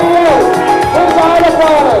 Anybody else? Where's the other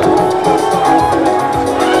product?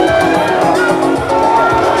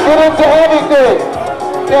 Get into everything.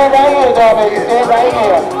 Stand right here, dog, baby. Stand right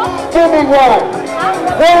here. Give me 1.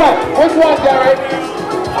 1. Which one, Derek?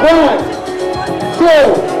 1, 2,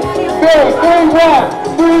 3, 3, 1,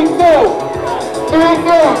 3, 2, 3,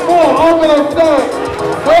 4. Open the stage.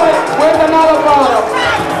 Where's another product?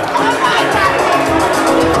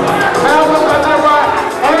 Now look at that one.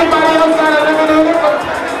 Anybody else got eliminated?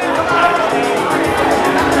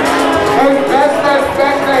 Best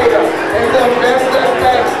spectator. It's the best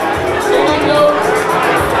spectator. Can you do?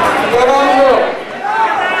 Get on through.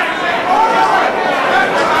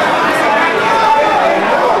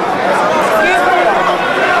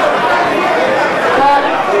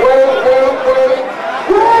 Wait.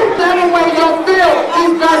 Every way you feel,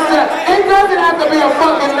 these guys said, it doesn't have to be a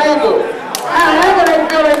fucking label. However they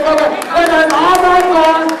feel they fucking, whether it's all right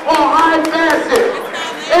on or high fashion,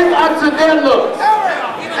 it's up to their looks.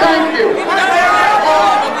 Thank you.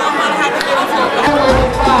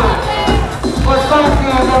 Versace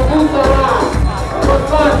and the Busch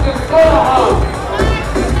Versace, Soho.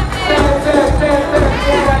 Stand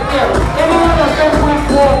right there. Any other thing we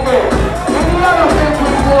walk in? Any other thing we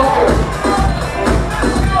walk in?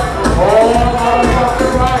 Oh,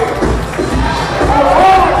 motherfucking right.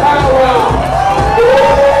 Oh, power.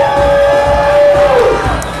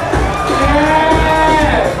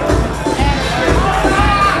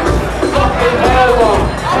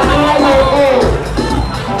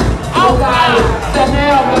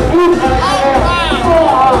 Chanel,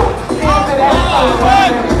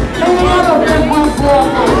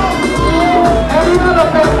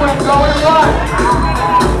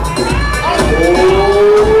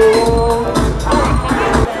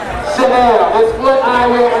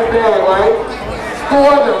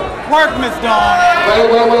 twerk, Miss Dawn. Wait.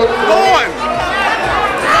 Go on.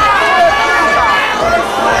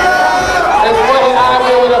 It's 49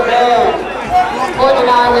 with a band.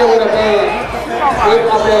 49 with a band. With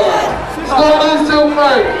a band. Go these two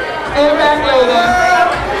first. Stand back, ladies.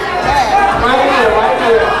 Right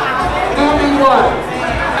here. Give me one.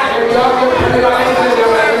 If y'all give me your answer,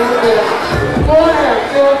 you're right here. Go ahead.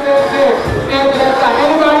 Stand. Stand to that side.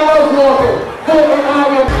 Anybody else walking?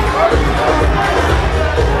 49 with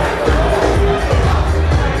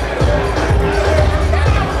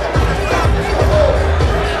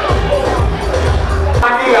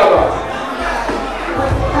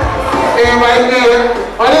and right here,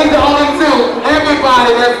 are these the only two?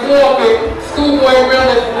 Everybody that's walking, schoolboy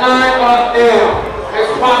realness, line up down.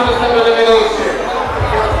 It's process of elimination.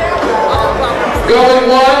 Going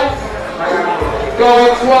once,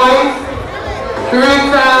 going twice, 3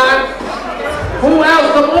 times. Who else?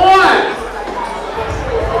 Come on!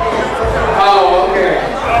 Oh, okay.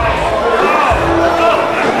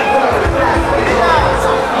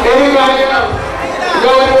 Anybody else?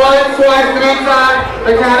 Going once, twice, 3 times.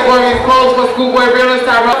 The category is closed for schoolboy realness.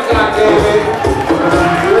 Time up, David.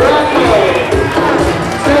 Runway.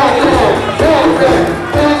 10.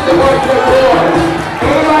 Finish the work for the board.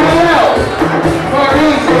 Anybody else?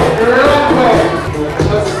 Parisian. Runway.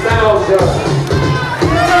 Nostalgia.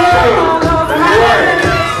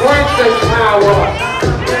 Work the power.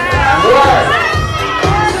 Work.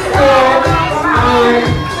 Good. I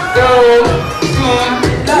don't see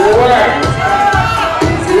work.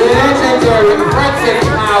 Legendary princess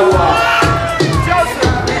power.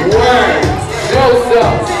 Word.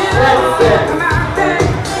 Joseph. Princess.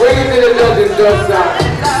 Bring it to the judges, Joseph.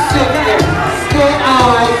 Sickness. Skin,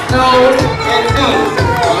 eyes, nose, and teeth.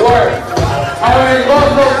 Word. Alright, it's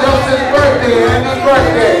also Joseph's birthday. Happy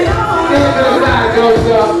birthday. Stand to the side,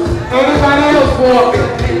 Joseph. Anybody else walking?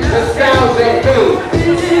 Nostalgia, too.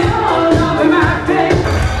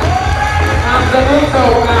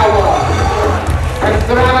 Continental power.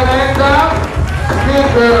 Extravaganza, big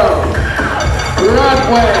girl,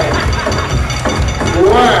 runway,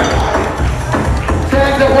 work,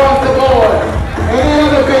 change across the board. Any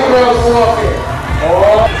other big girls walking?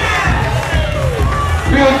 Oh,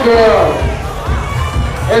 big girl.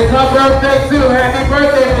 It's her birthday too. Happy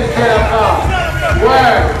birthday, Miss Jennifer.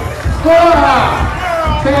 Work, score her.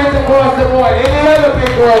 Change across the board. Any other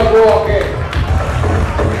big girls walking?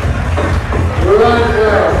 Run,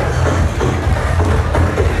 girl.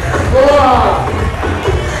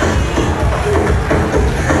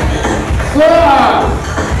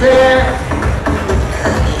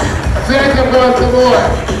 Change across the board.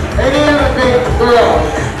 Any other big girl?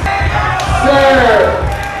 Serve.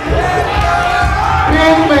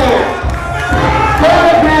 Big man.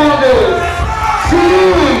 Quarter pounders.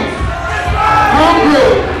 Cheese. Hungry.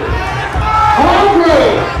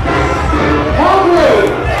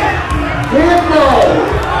 Hippo.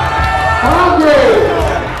 Hungry.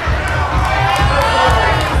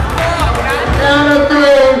 Count of 3,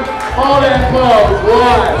 all that pose.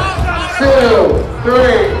 1, 2,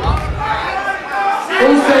 3.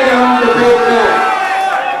 Who's saying on the big man?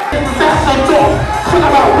 Talk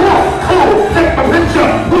about what? Take my picture.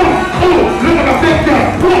 What? Look at my picture.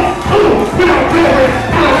 What? When I'm clear,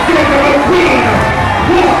 I'm scared of a queen.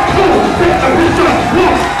 What? Take my picture.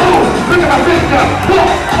 What? Look at my picture. What?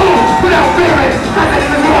 When I'm clear, I think this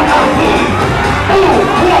is what I'm doing.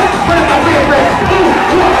 What? When am I favorite?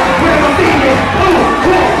 What? When am I seeing it?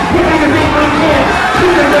 What? When am I being my kid?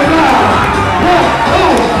 Shoot in the blood. What?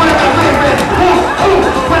 When am I favorite?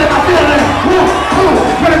 What am I feeling?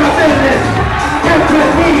 What am I feeling? Yes,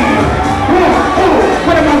 with me.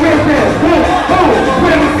 What am I wearing?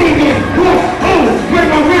 What am I singing? What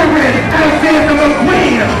am I wearing? Alexander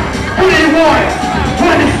McQueen. Who do you want?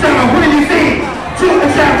 1 is 7. Who do you see? 2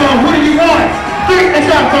 is 7. Who do you want? 3 is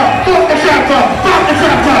 7. 4 is 7. 5 is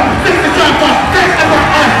 7. 6 is 7. 6 is 7.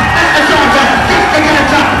 8 is 7. 6 is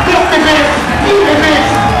 7. 4 is bitch. Eat the bitch.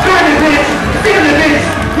 Join the bitch. Feel the bitch.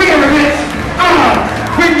 Wear the bitch.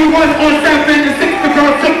 When you was on 7 and 6, the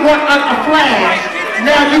girl took one on a flash.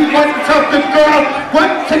 Now you want to tell the girl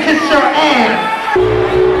what to kiss your ass.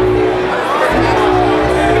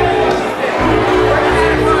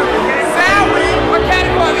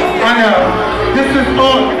 I know. This is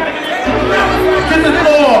all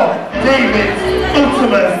David's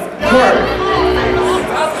ultimate work.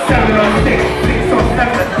 706,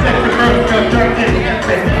 607, let the girls go dirt in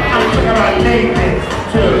everything. I'm talking about David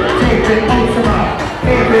ultimate.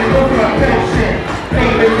 David ultimate passion.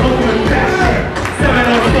 David ultimate passion.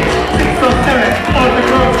 706, 607, all the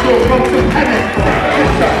girls go to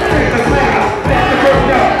heaven.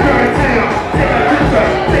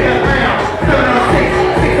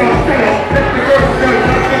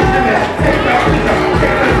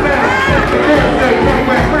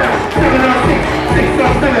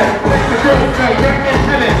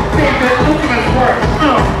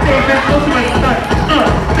 famous ultimate stunt,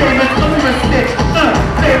 famous ultimate stitch,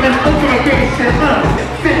 famous ultimate patient,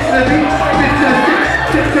 sit to the beat, sit to the stick,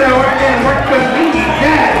 sit to the work and work with me,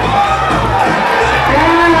 yeah.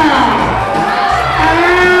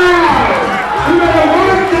 You better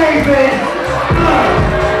work, David.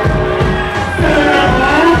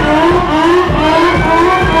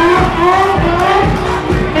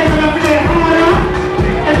 It's about to get harder.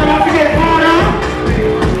 It's about to get harder.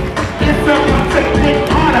 It's about to get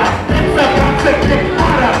harder. It's about to get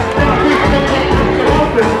harder. And we can get after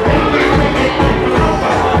open. And we can get after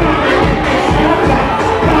open.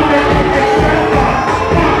 Pump it extra.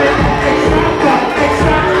 Pump it extra. Pump it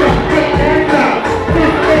extra. Get hands up.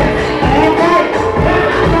 This is all right.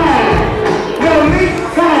 That's time. Release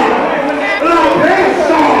time.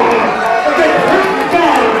 Labeija. The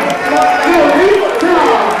countdown. Release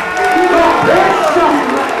time. Labeija.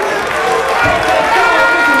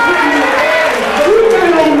 You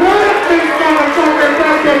better work this motherfucker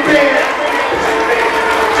back in bed.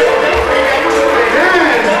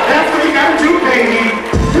 Yeah, that's what you gotta do, baby.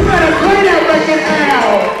 You better play that record now.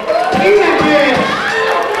 Eat it, bitch.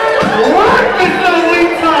 Work this little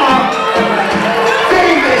weak top.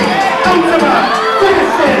 David, Ultima,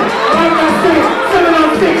 Citizen, 106,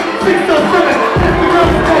 706, 607. That's the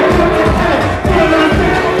girl's name.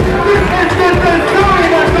 706. This is the story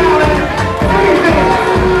that's out of David.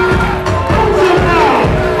 Ultima.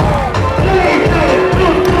 David,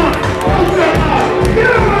 Ultima, Ultima. Get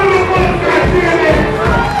a little more, goddammit.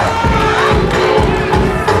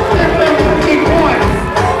 Get them fucking points.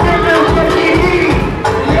 Get them fucking heat.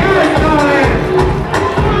 Yeah, darling.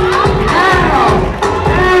 Ow.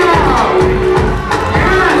 Ow.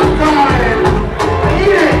 Yes, darling.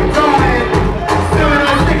 Eat it, darling.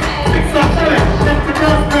 706, 607. That's the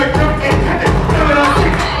girl's good, drunk and tenant.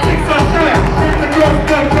 706, 607. That's the girl's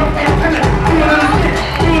good, drunk and tenant. 706,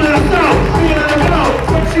 do it in the snow. Do it in the snow.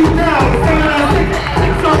 What you know? 706,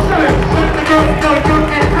 607. That's the girl's good, drunk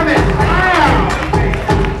and tenant. Ow.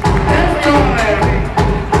 Yes, darling.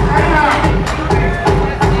 Ow.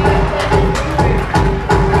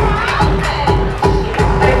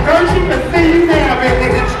 Hey, girl, she can see you now, baby.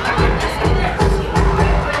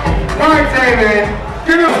 All right, David.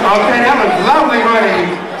 Okay, that was lovely,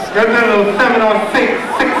 honey. Your little 706,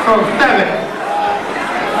 607.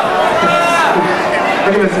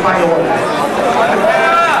 Look at the Spider Woman.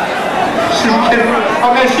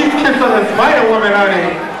 She's kissing the Spider Woman,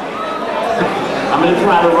 honey. I'm going to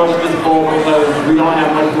try to rush this ball because we don't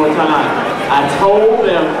have much more time. I told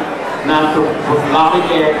them not to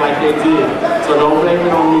lollygag like they did, so don't blame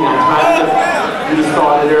it on me. I tried to get you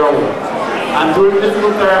started earlier. I'm doing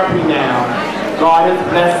physical therapy now. God has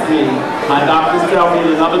blessed me. My doctors tell me in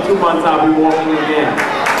another 2 months I'll be walking again.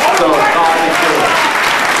 So God is good.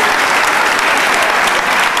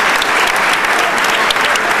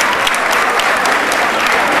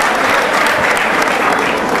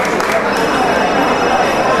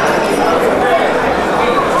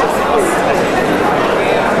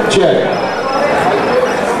 Check.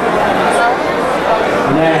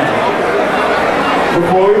 Now,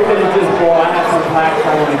 before we finish this ball, I have some plaques I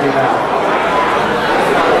want to give out.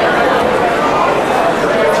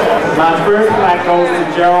 My first plaque goes to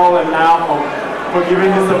Gerald and Malcolm for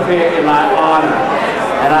giving this affair in my honor.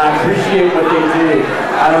 And I appreciate what they did.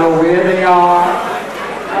 I don't know where they are,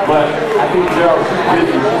 but I think Gerald,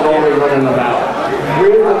 she's always running about.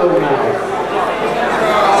 Where's the little mouse?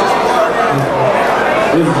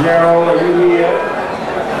 Miss Gerald, are you here?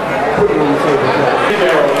 Put it on the table.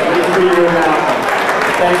 Gerald, good for you and Malcolm.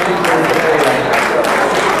 Thank you for the affair.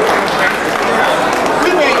 We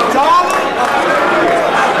made dollar.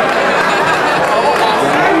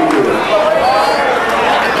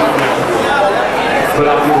 But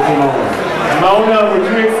I'll give it to Mona. Mona, would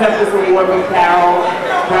you accept this award from Carol?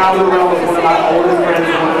 Carol Durrell was one of my oldest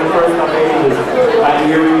friends, one of the first Labeijas by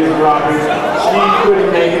Erie Roberts. She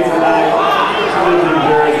couldn't make it tonight. She lives in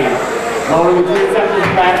Jersey. Mona, would you accept this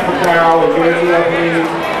back from Carol and give it to her, please?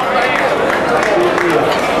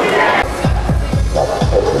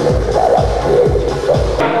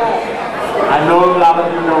 I know a lot of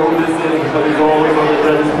you know who this is because he's always on the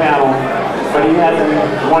judges panel, but he hasn't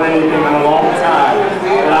won anything in a long time.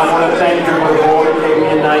 And I want to thank you for the award that gave me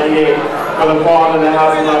in '98 for the father of the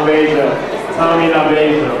house in Labeija, Tommy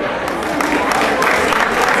Labeija.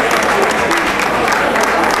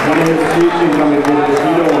 One of his teachers come and get it, but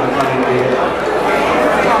he don't want to come and get it.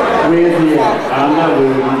 Where's he at? I'm not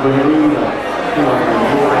with him, but he's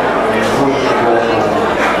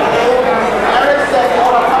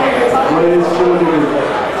what is children?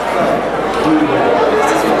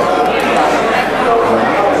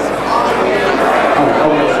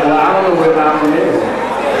 Well, I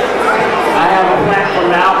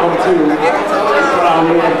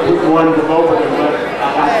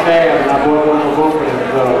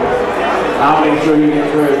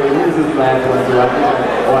last one too.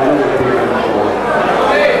 I know what you're looking for.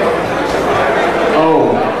 Oh,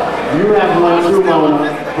 you have won too, Mona,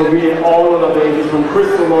 for being all of the babies from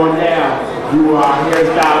Crystal on down. You are our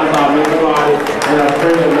hairstylist, our makeup artist, and a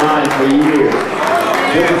friend of mine for years.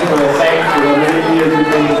 This is for the thanks for the many years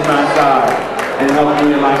you've been to my side and helped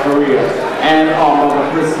me in my career and our mother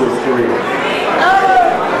Crystal's career.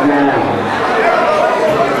 Now,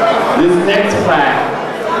 this next plaque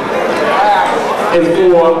is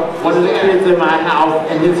for one of the kids in my house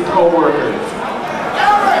and his co-workers.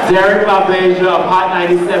 Derek Labeija of Hot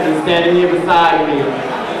 97 standing here beside me.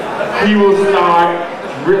 He will start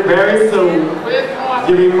very soon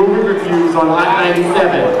giving movie reviews on Hot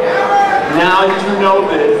 97. Now that you know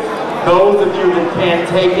this, those of you that can't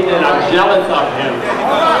take it and are jealous of him,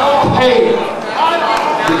 hey,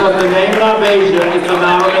 because the name Labeija is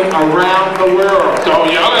synonymous around the world. Don't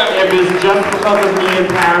yell at me. If it's just because of me and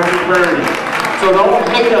Paris and Bernie. So don't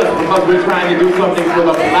hate us because we're trying to do something for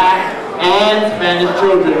the black and Spanish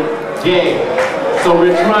children gay. So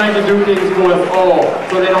we're trying to do things for us all,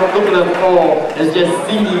 so they don't look at us all as just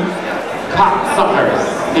seedy cocksuckers,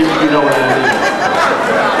 if you know what I mean.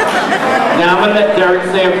 Now I'm going to let Derek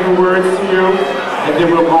say a few words to you, and then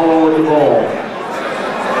we'll go on with the ball.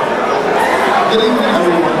 Good evening,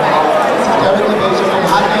 everyone. This is Derek Labeija from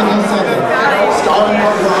Hot 97, starring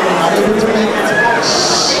Busch, not able to make it.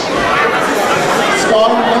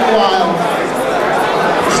 Starring Busch,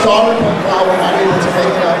 not able to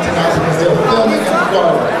make it up tonight because they were filming in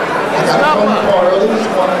Florida. I got a phone call early this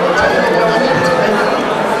morning and told me they were not able to make it.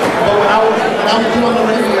 But when I was doing the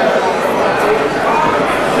radio,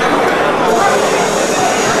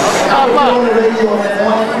 on that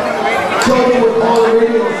morning, children would call the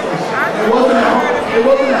radio station. It wasn't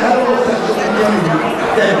a heterosexual community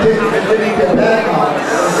that didn't get back on.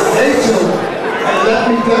 They children, and it left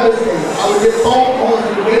me devastated. I would get phone calls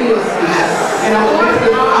to the radio station, and I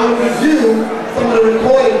would review some of the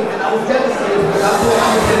recordings, and I was devastated because I thought I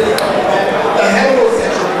was getting the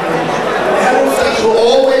heterosexual community. The heterosexual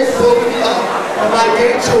always broke me up, and my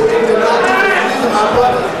gay children did not do it. These are my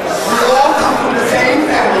brothers. We all come from the same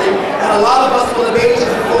family, and a lot of us were Labeija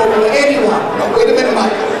before we were anyone. No, wait a minute,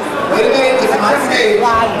 Mike. Wait a minute, this is my stage. Wait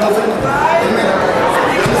a minute.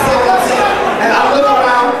 And I look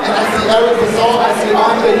around and I see Eric Bassol, I see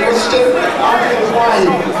Andre Christian, Andre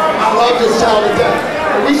Wolfgang. I love this child to death.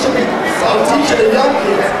 And we should be teaching the young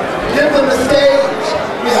kids. Give them the stage.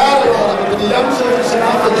 We have it all, but the young children should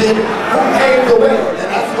not forget who paved the way. And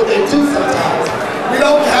that's what they do sometimes. We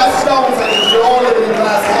don't cast stones at us, we're all living in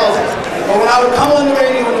glass houses. But when I would come on the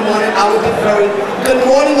radio in the morning, I would be very, good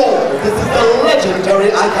morning all. This is the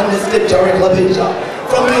legendary, iconistic Derek Labeija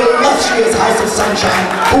from the illustrious House of Sunshine,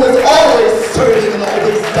 who is always serving and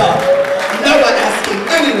always done. Never asking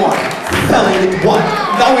anyone, selling it what,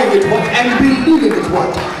 knowing it what, and believing it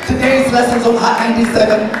what. Today's lessons on Hot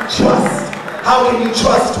 97, trust. How can you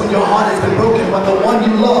trust when your heart has been broken, when the one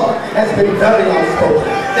you love has been very outspoken?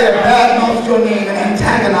 They have badmouthed your name and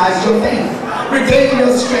antagonized your fame. Regain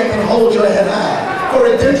your strength and hold your head high, for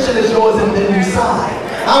redemption is yours and then you sigh.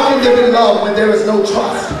 How can there be love when there is no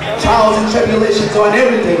trust? Trials and tribulations are in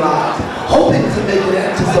everyday lives, hoping to make it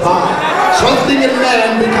and to survive. Trusting in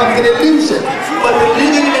man becomes an illusion, but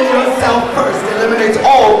believing in yourself first eliminates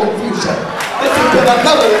all confusion. Listen to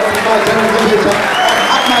another lesson by Derek Labeija on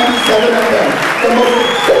Hot 97 FM, the most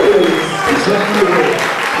serious station in the world.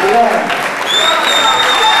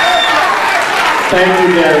 Thank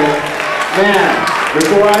you, Derek. Now,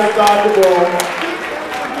 before I start the ball,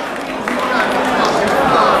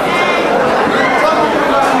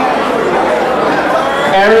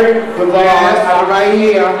 Eric was right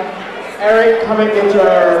here. Eric, come and get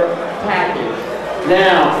your package.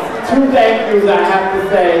 Now, two thank yous I have to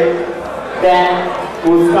say that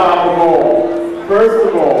will start the ball. First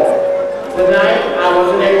of all, tonight I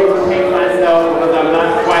wasn't able to paint myself because I'm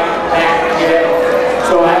not quite back yet,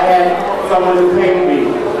 so I had someone to paint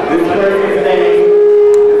me. This person's name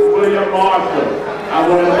is William Marshall. I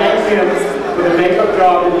want to thank him for the makeup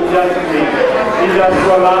job that he does for me. He does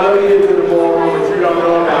for a lot of years in the ballroom, but you don't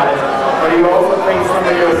know about it. But he also paints some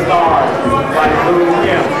of your stars, like Louis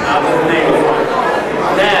Kim, I was named.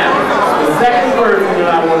 Now, the second person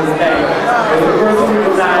that I want to thank is the person who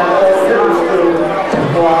designed all service tools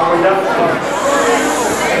for our production.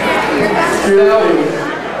 Excuse me.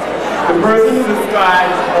 The person who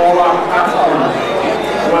describes all our costumes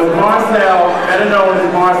was Marcel, better known as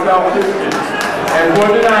Marcel Christian. And for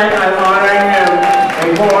tonight, I'm honoring him and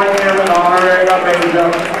calling him an honorary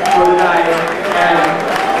Labeija for tonight. And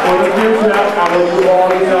for the future, I want you all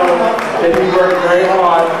to know that he worked very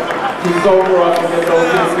hard to sew for us and get those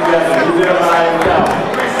things together. He did it by himself.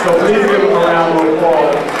 So please give them a round of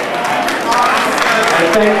applause. And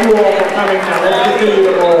thank you all for coming now. Let's continue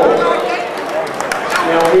the roll.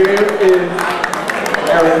 Now here is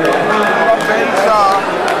everything.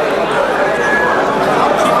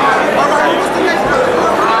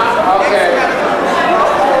 Okay.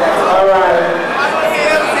 All right.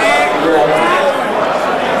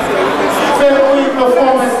 Fifth week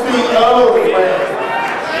performance fee of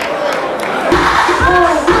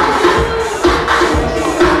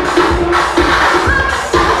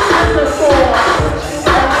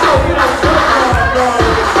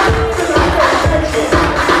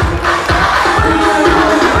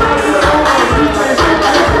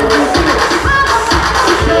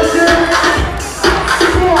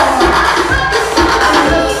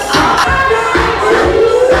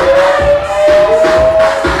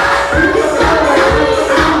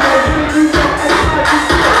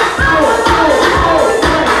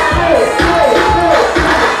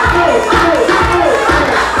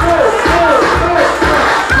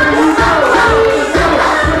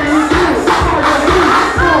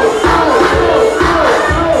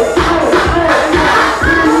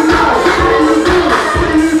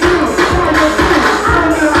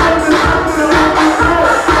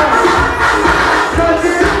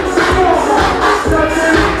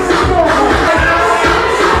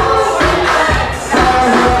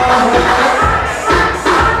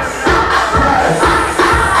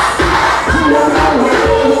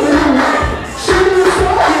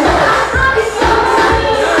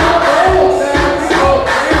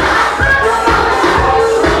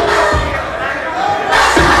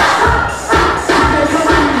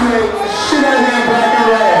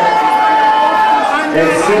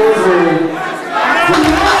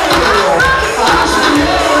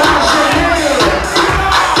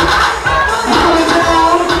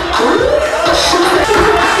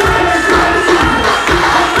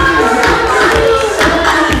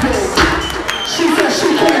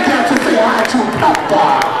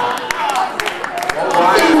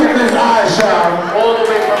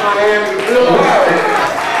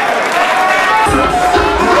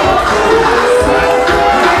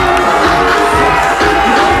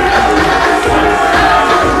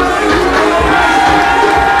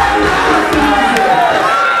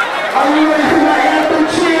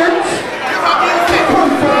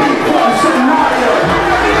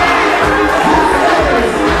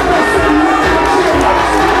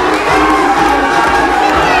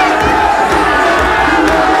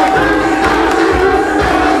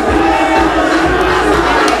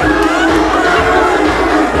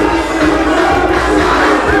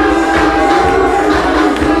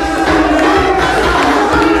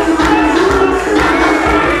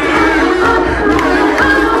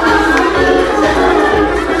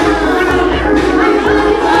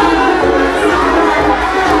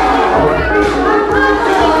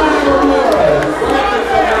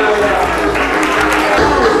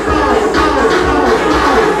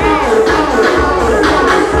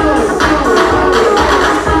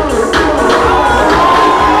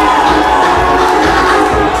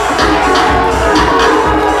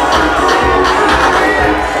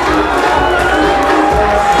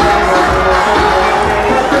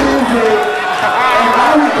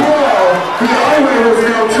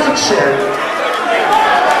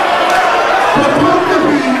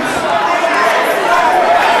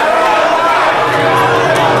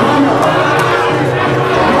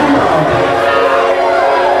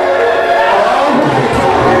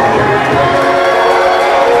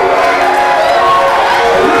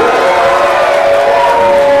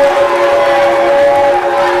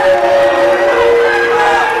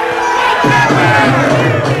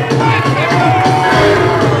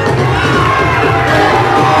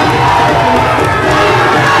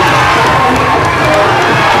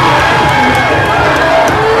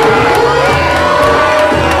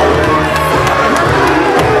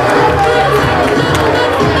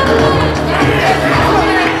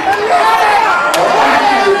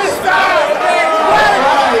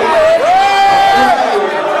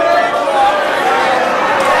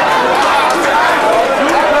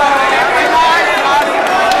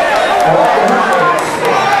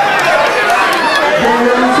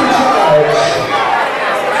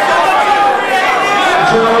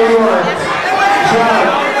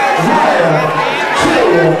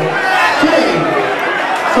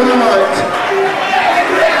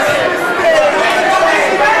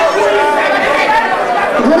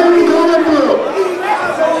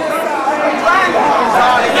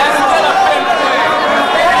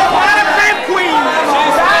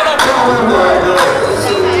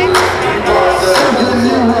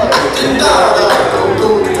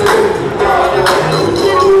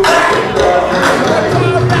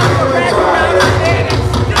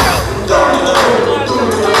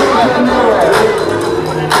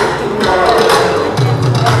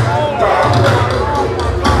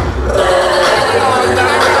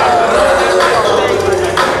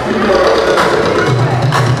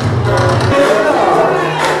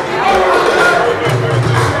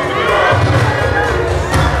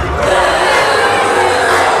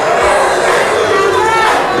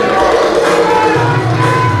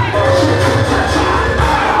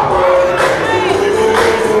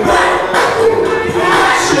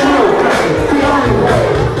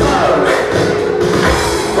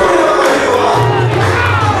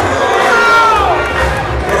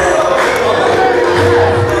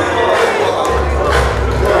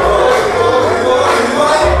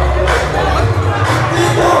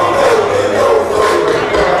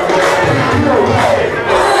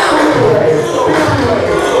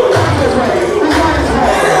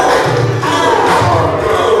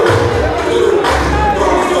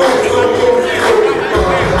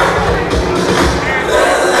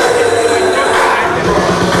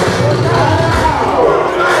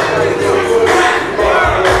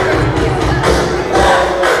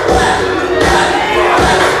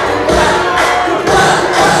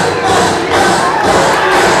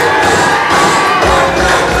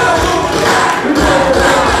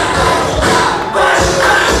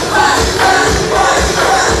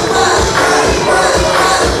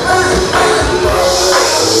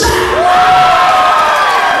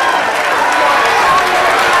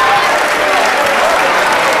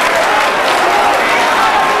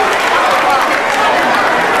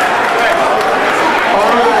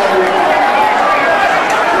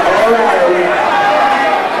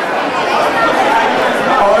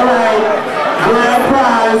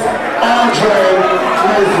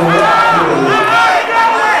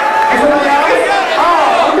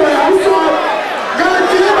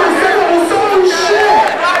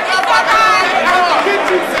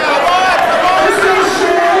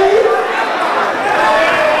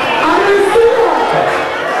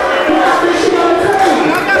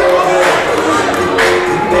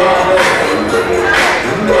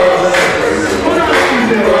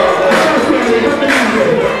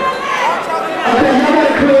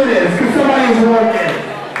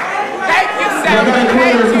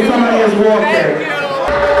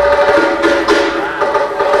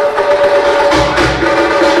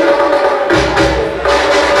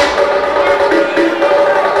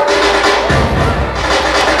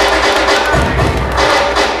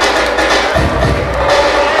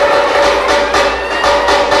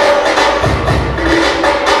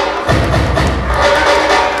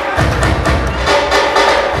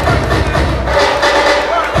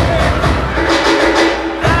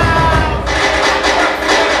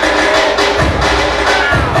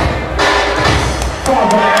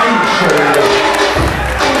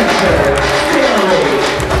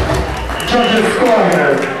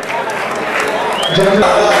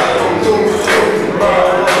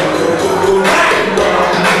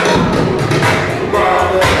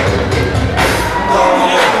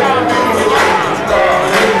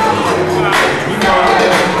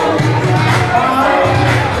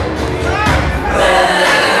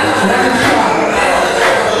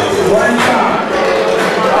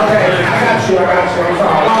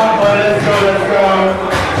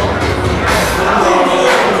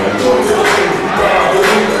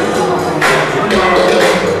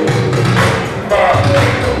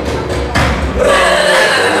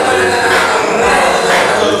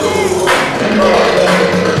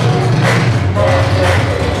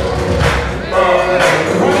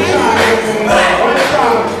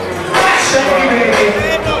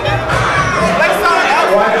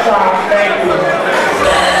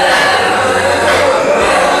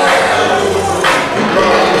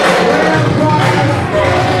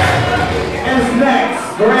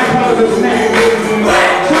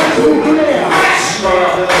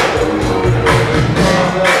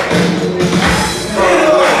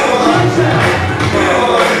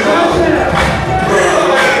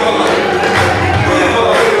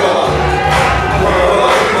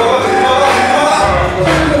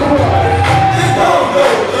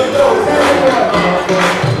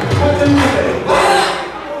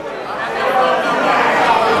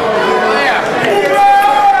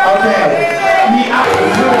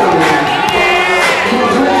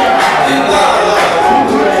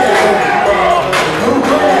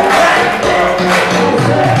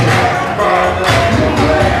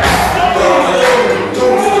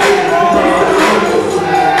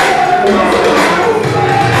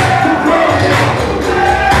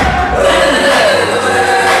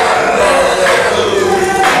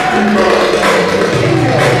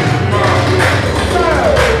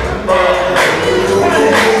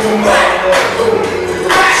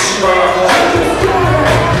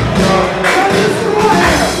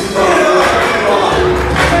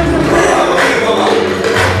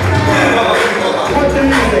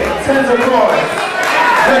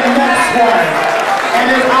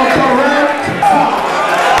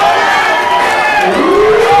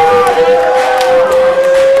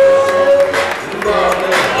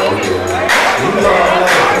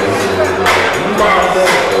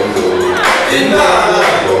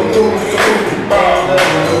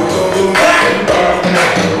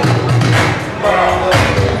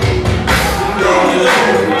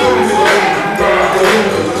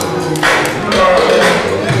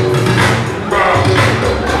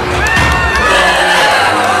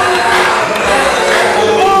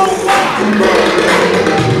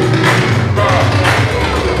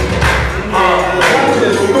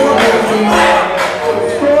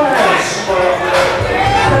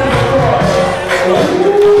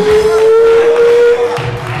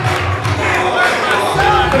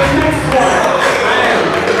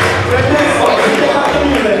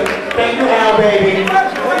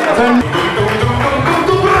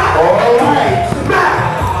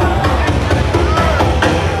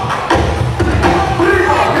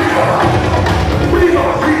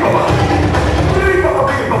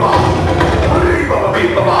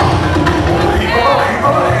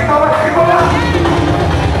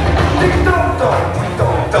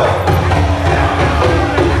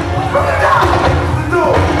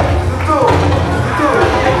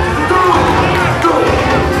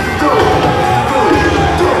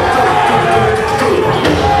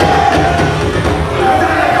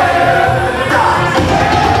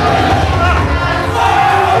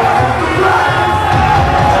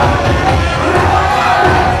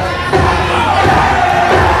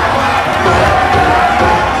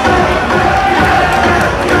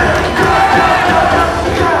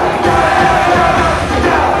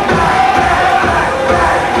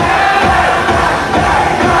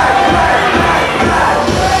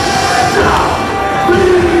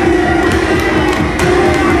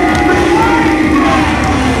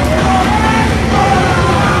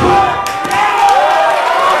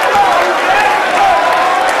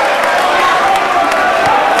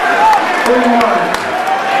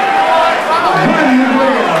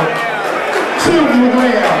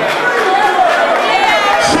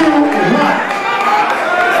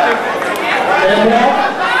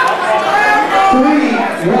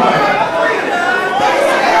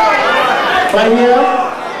Right here.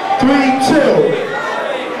 3-2.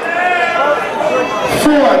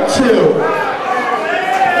 4-2.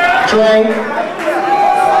 Drink.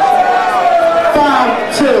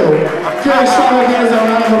 5-2. Good strong hands on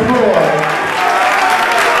the floor.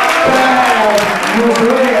 Bam,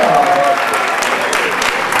 Labeija.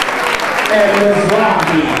 And Miss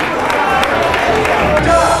Rocky.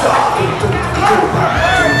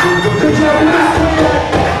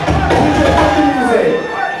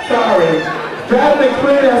 to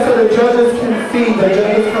clear that so the judges can see. The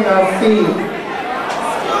judges cannot see.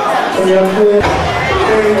 Can you clear?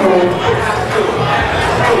 There you go.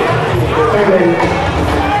 Okay.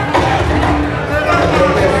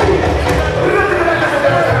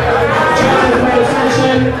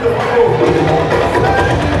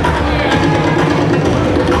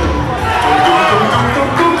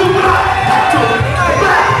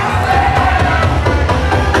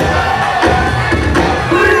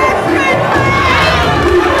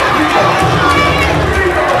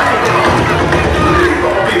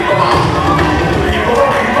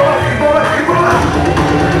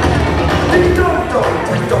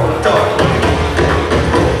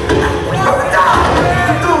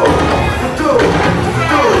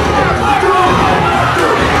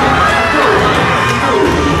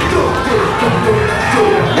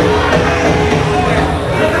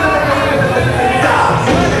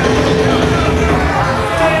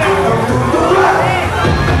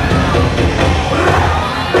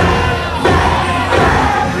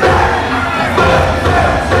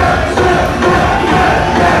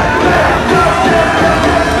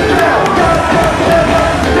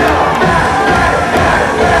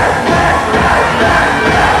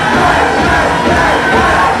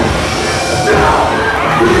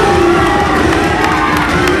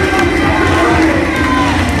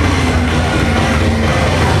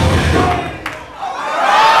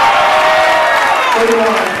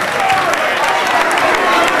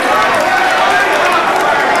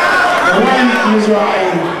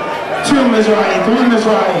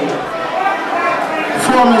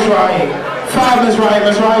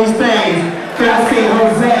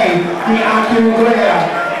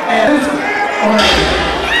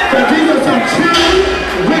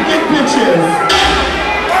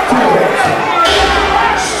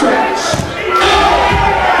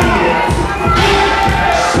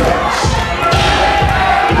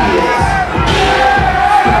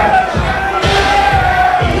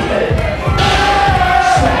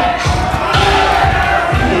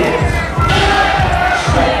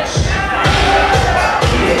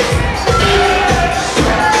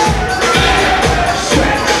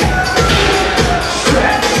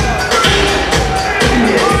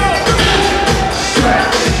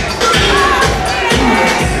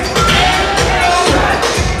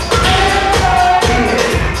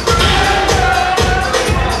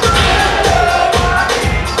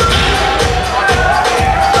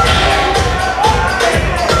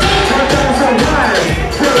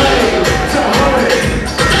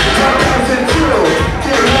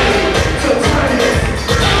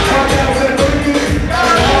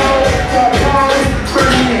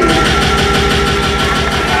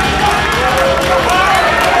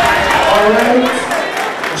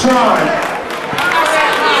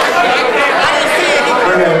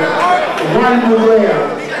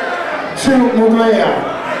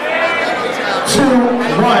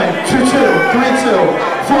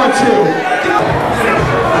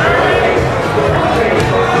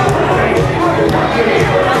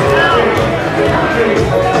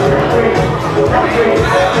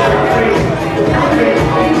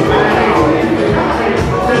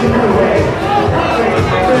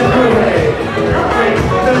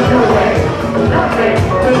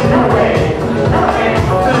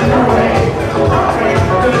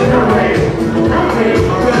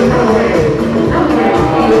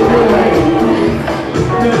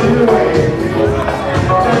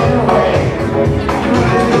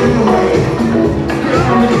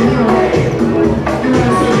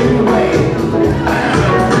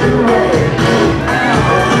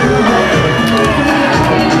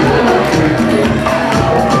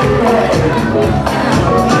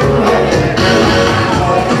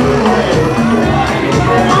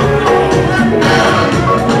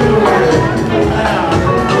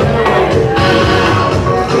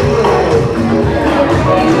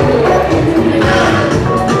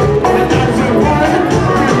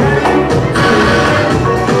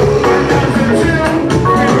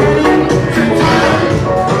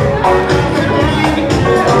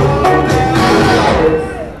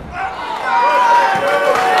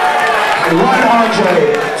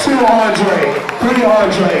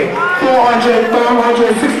 Judges, pay attention.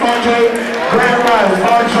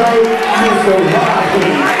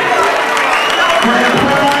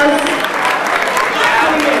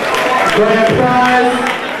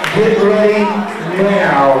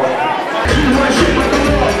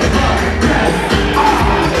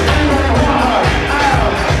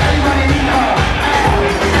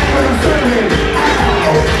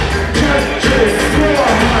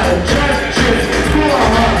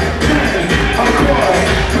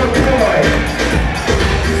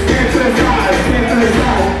 Stand to the side, stand to the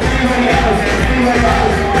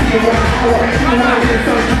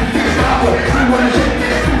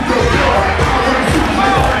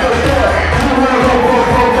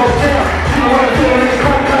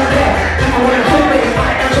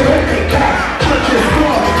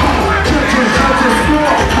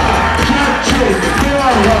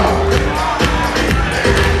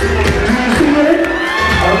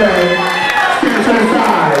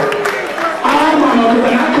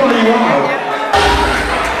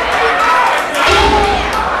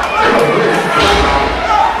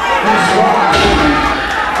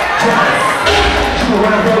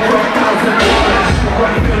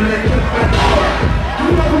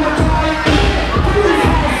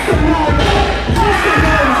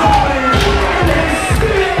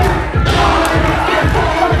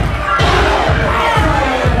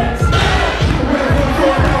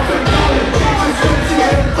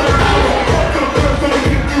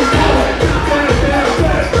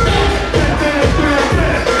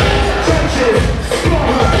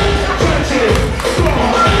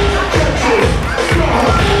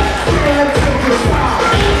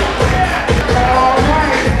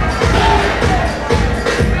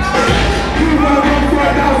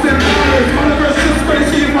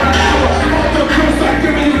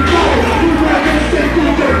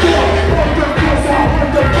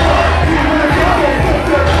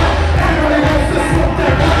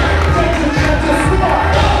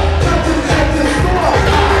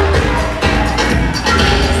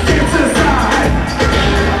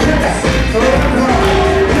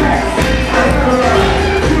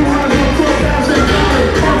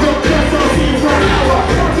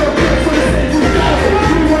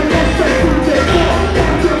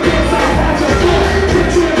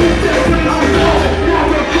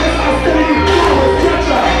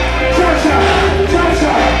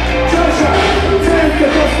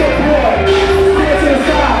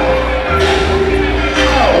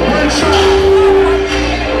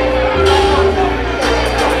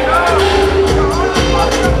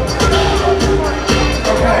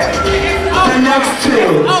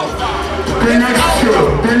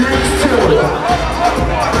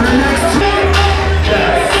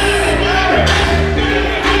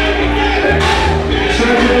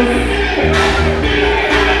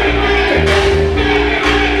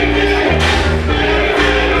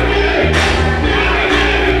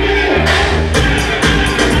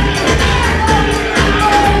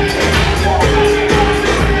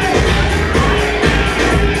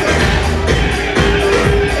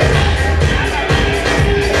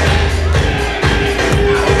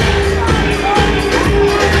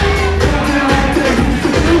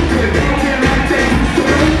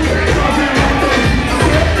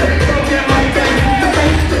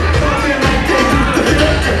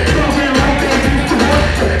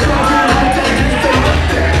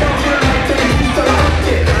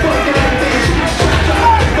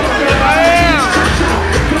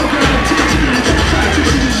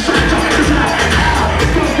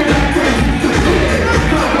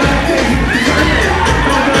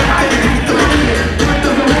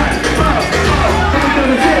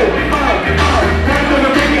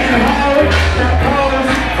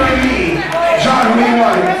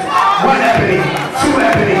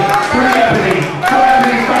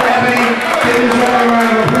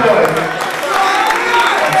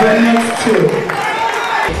for the next two.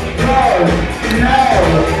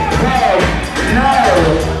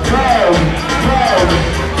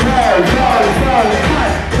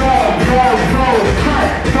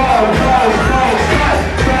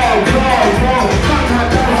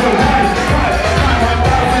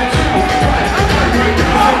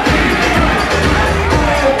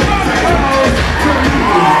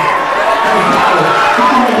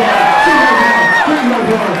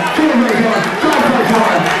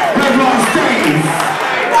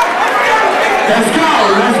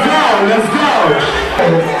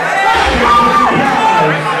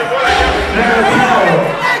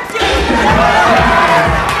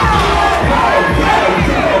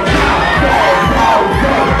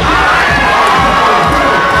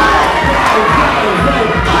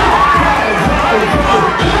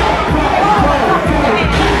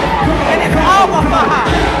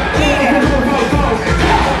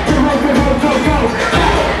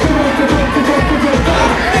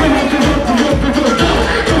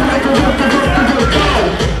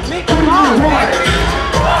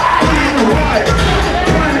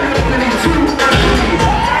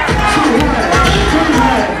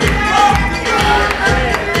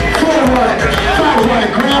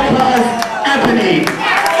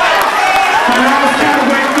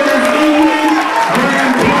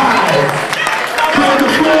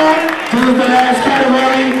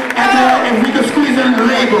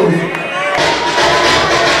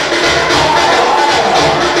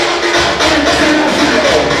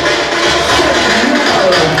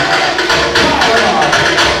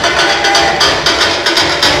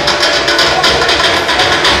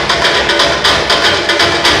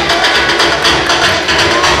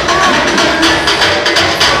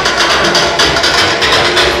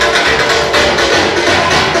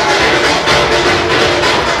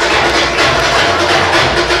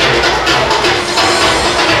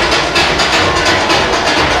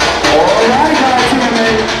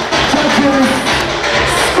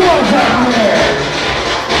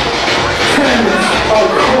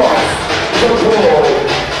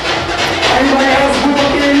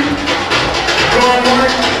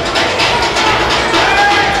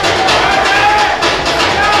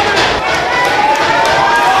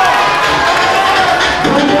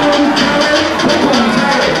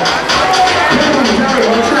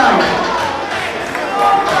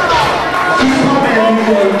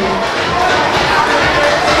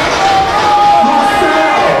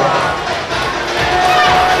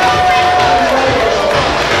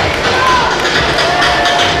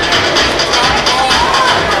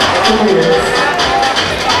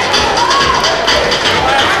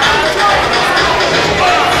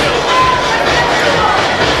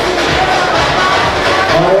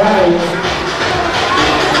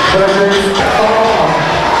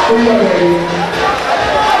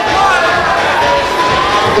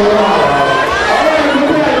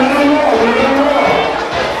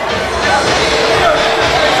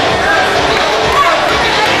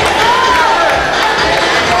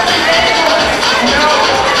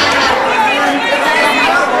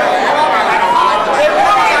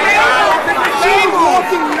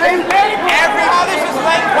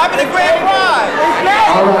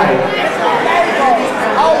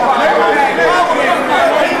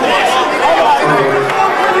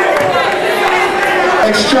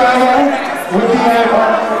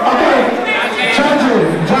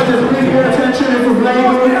 Judges, please pay attention. This is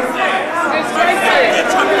labeled.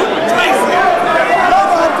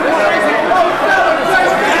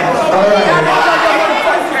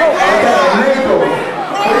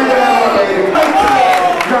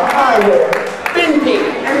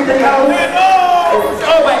 Everything else is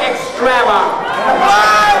over extravagant.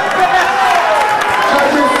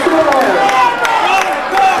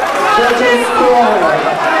 Judges score.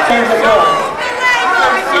 Change the score.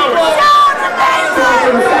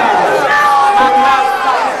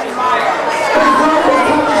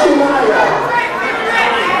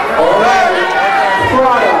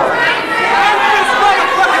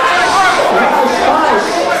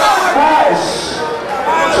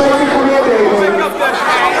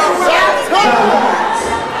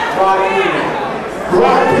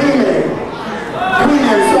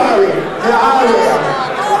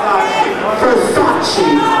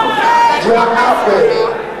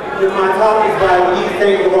 If my top is by these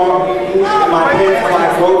things wrong, my pants are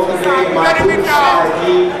like ropes and my boots are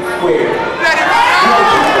G squared.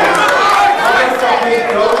 I'm sorry,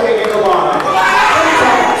 no taking the line.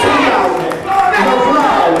 2,000. No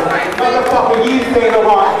blood. Motherfucker, you say the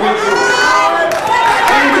line.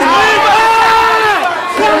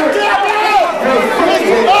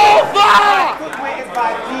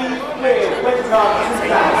 By G squared, which is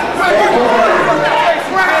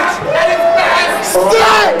Stick!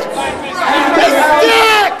 The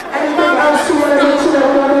stick!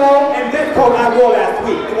 And this coat I wore last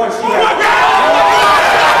week, the one she had.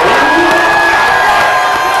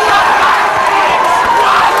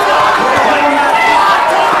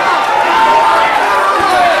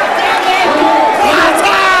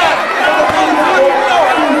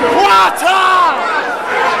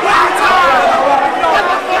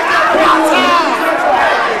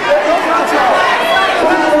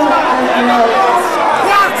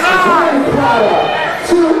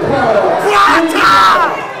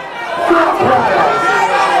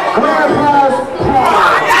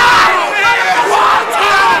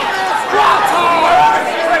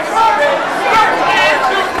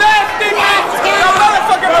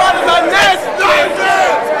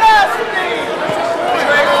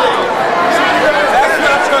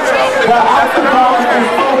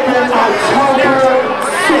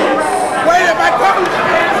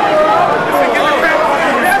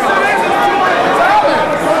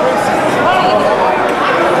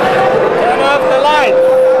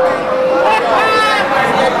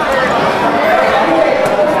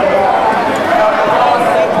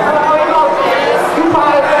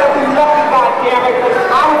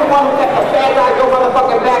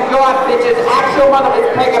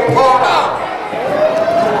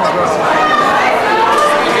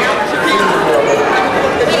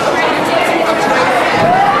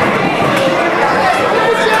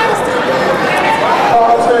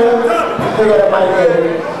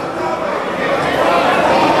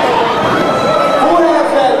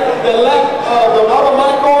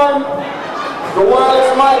 The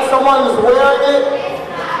wireless mic, someone is wearing it.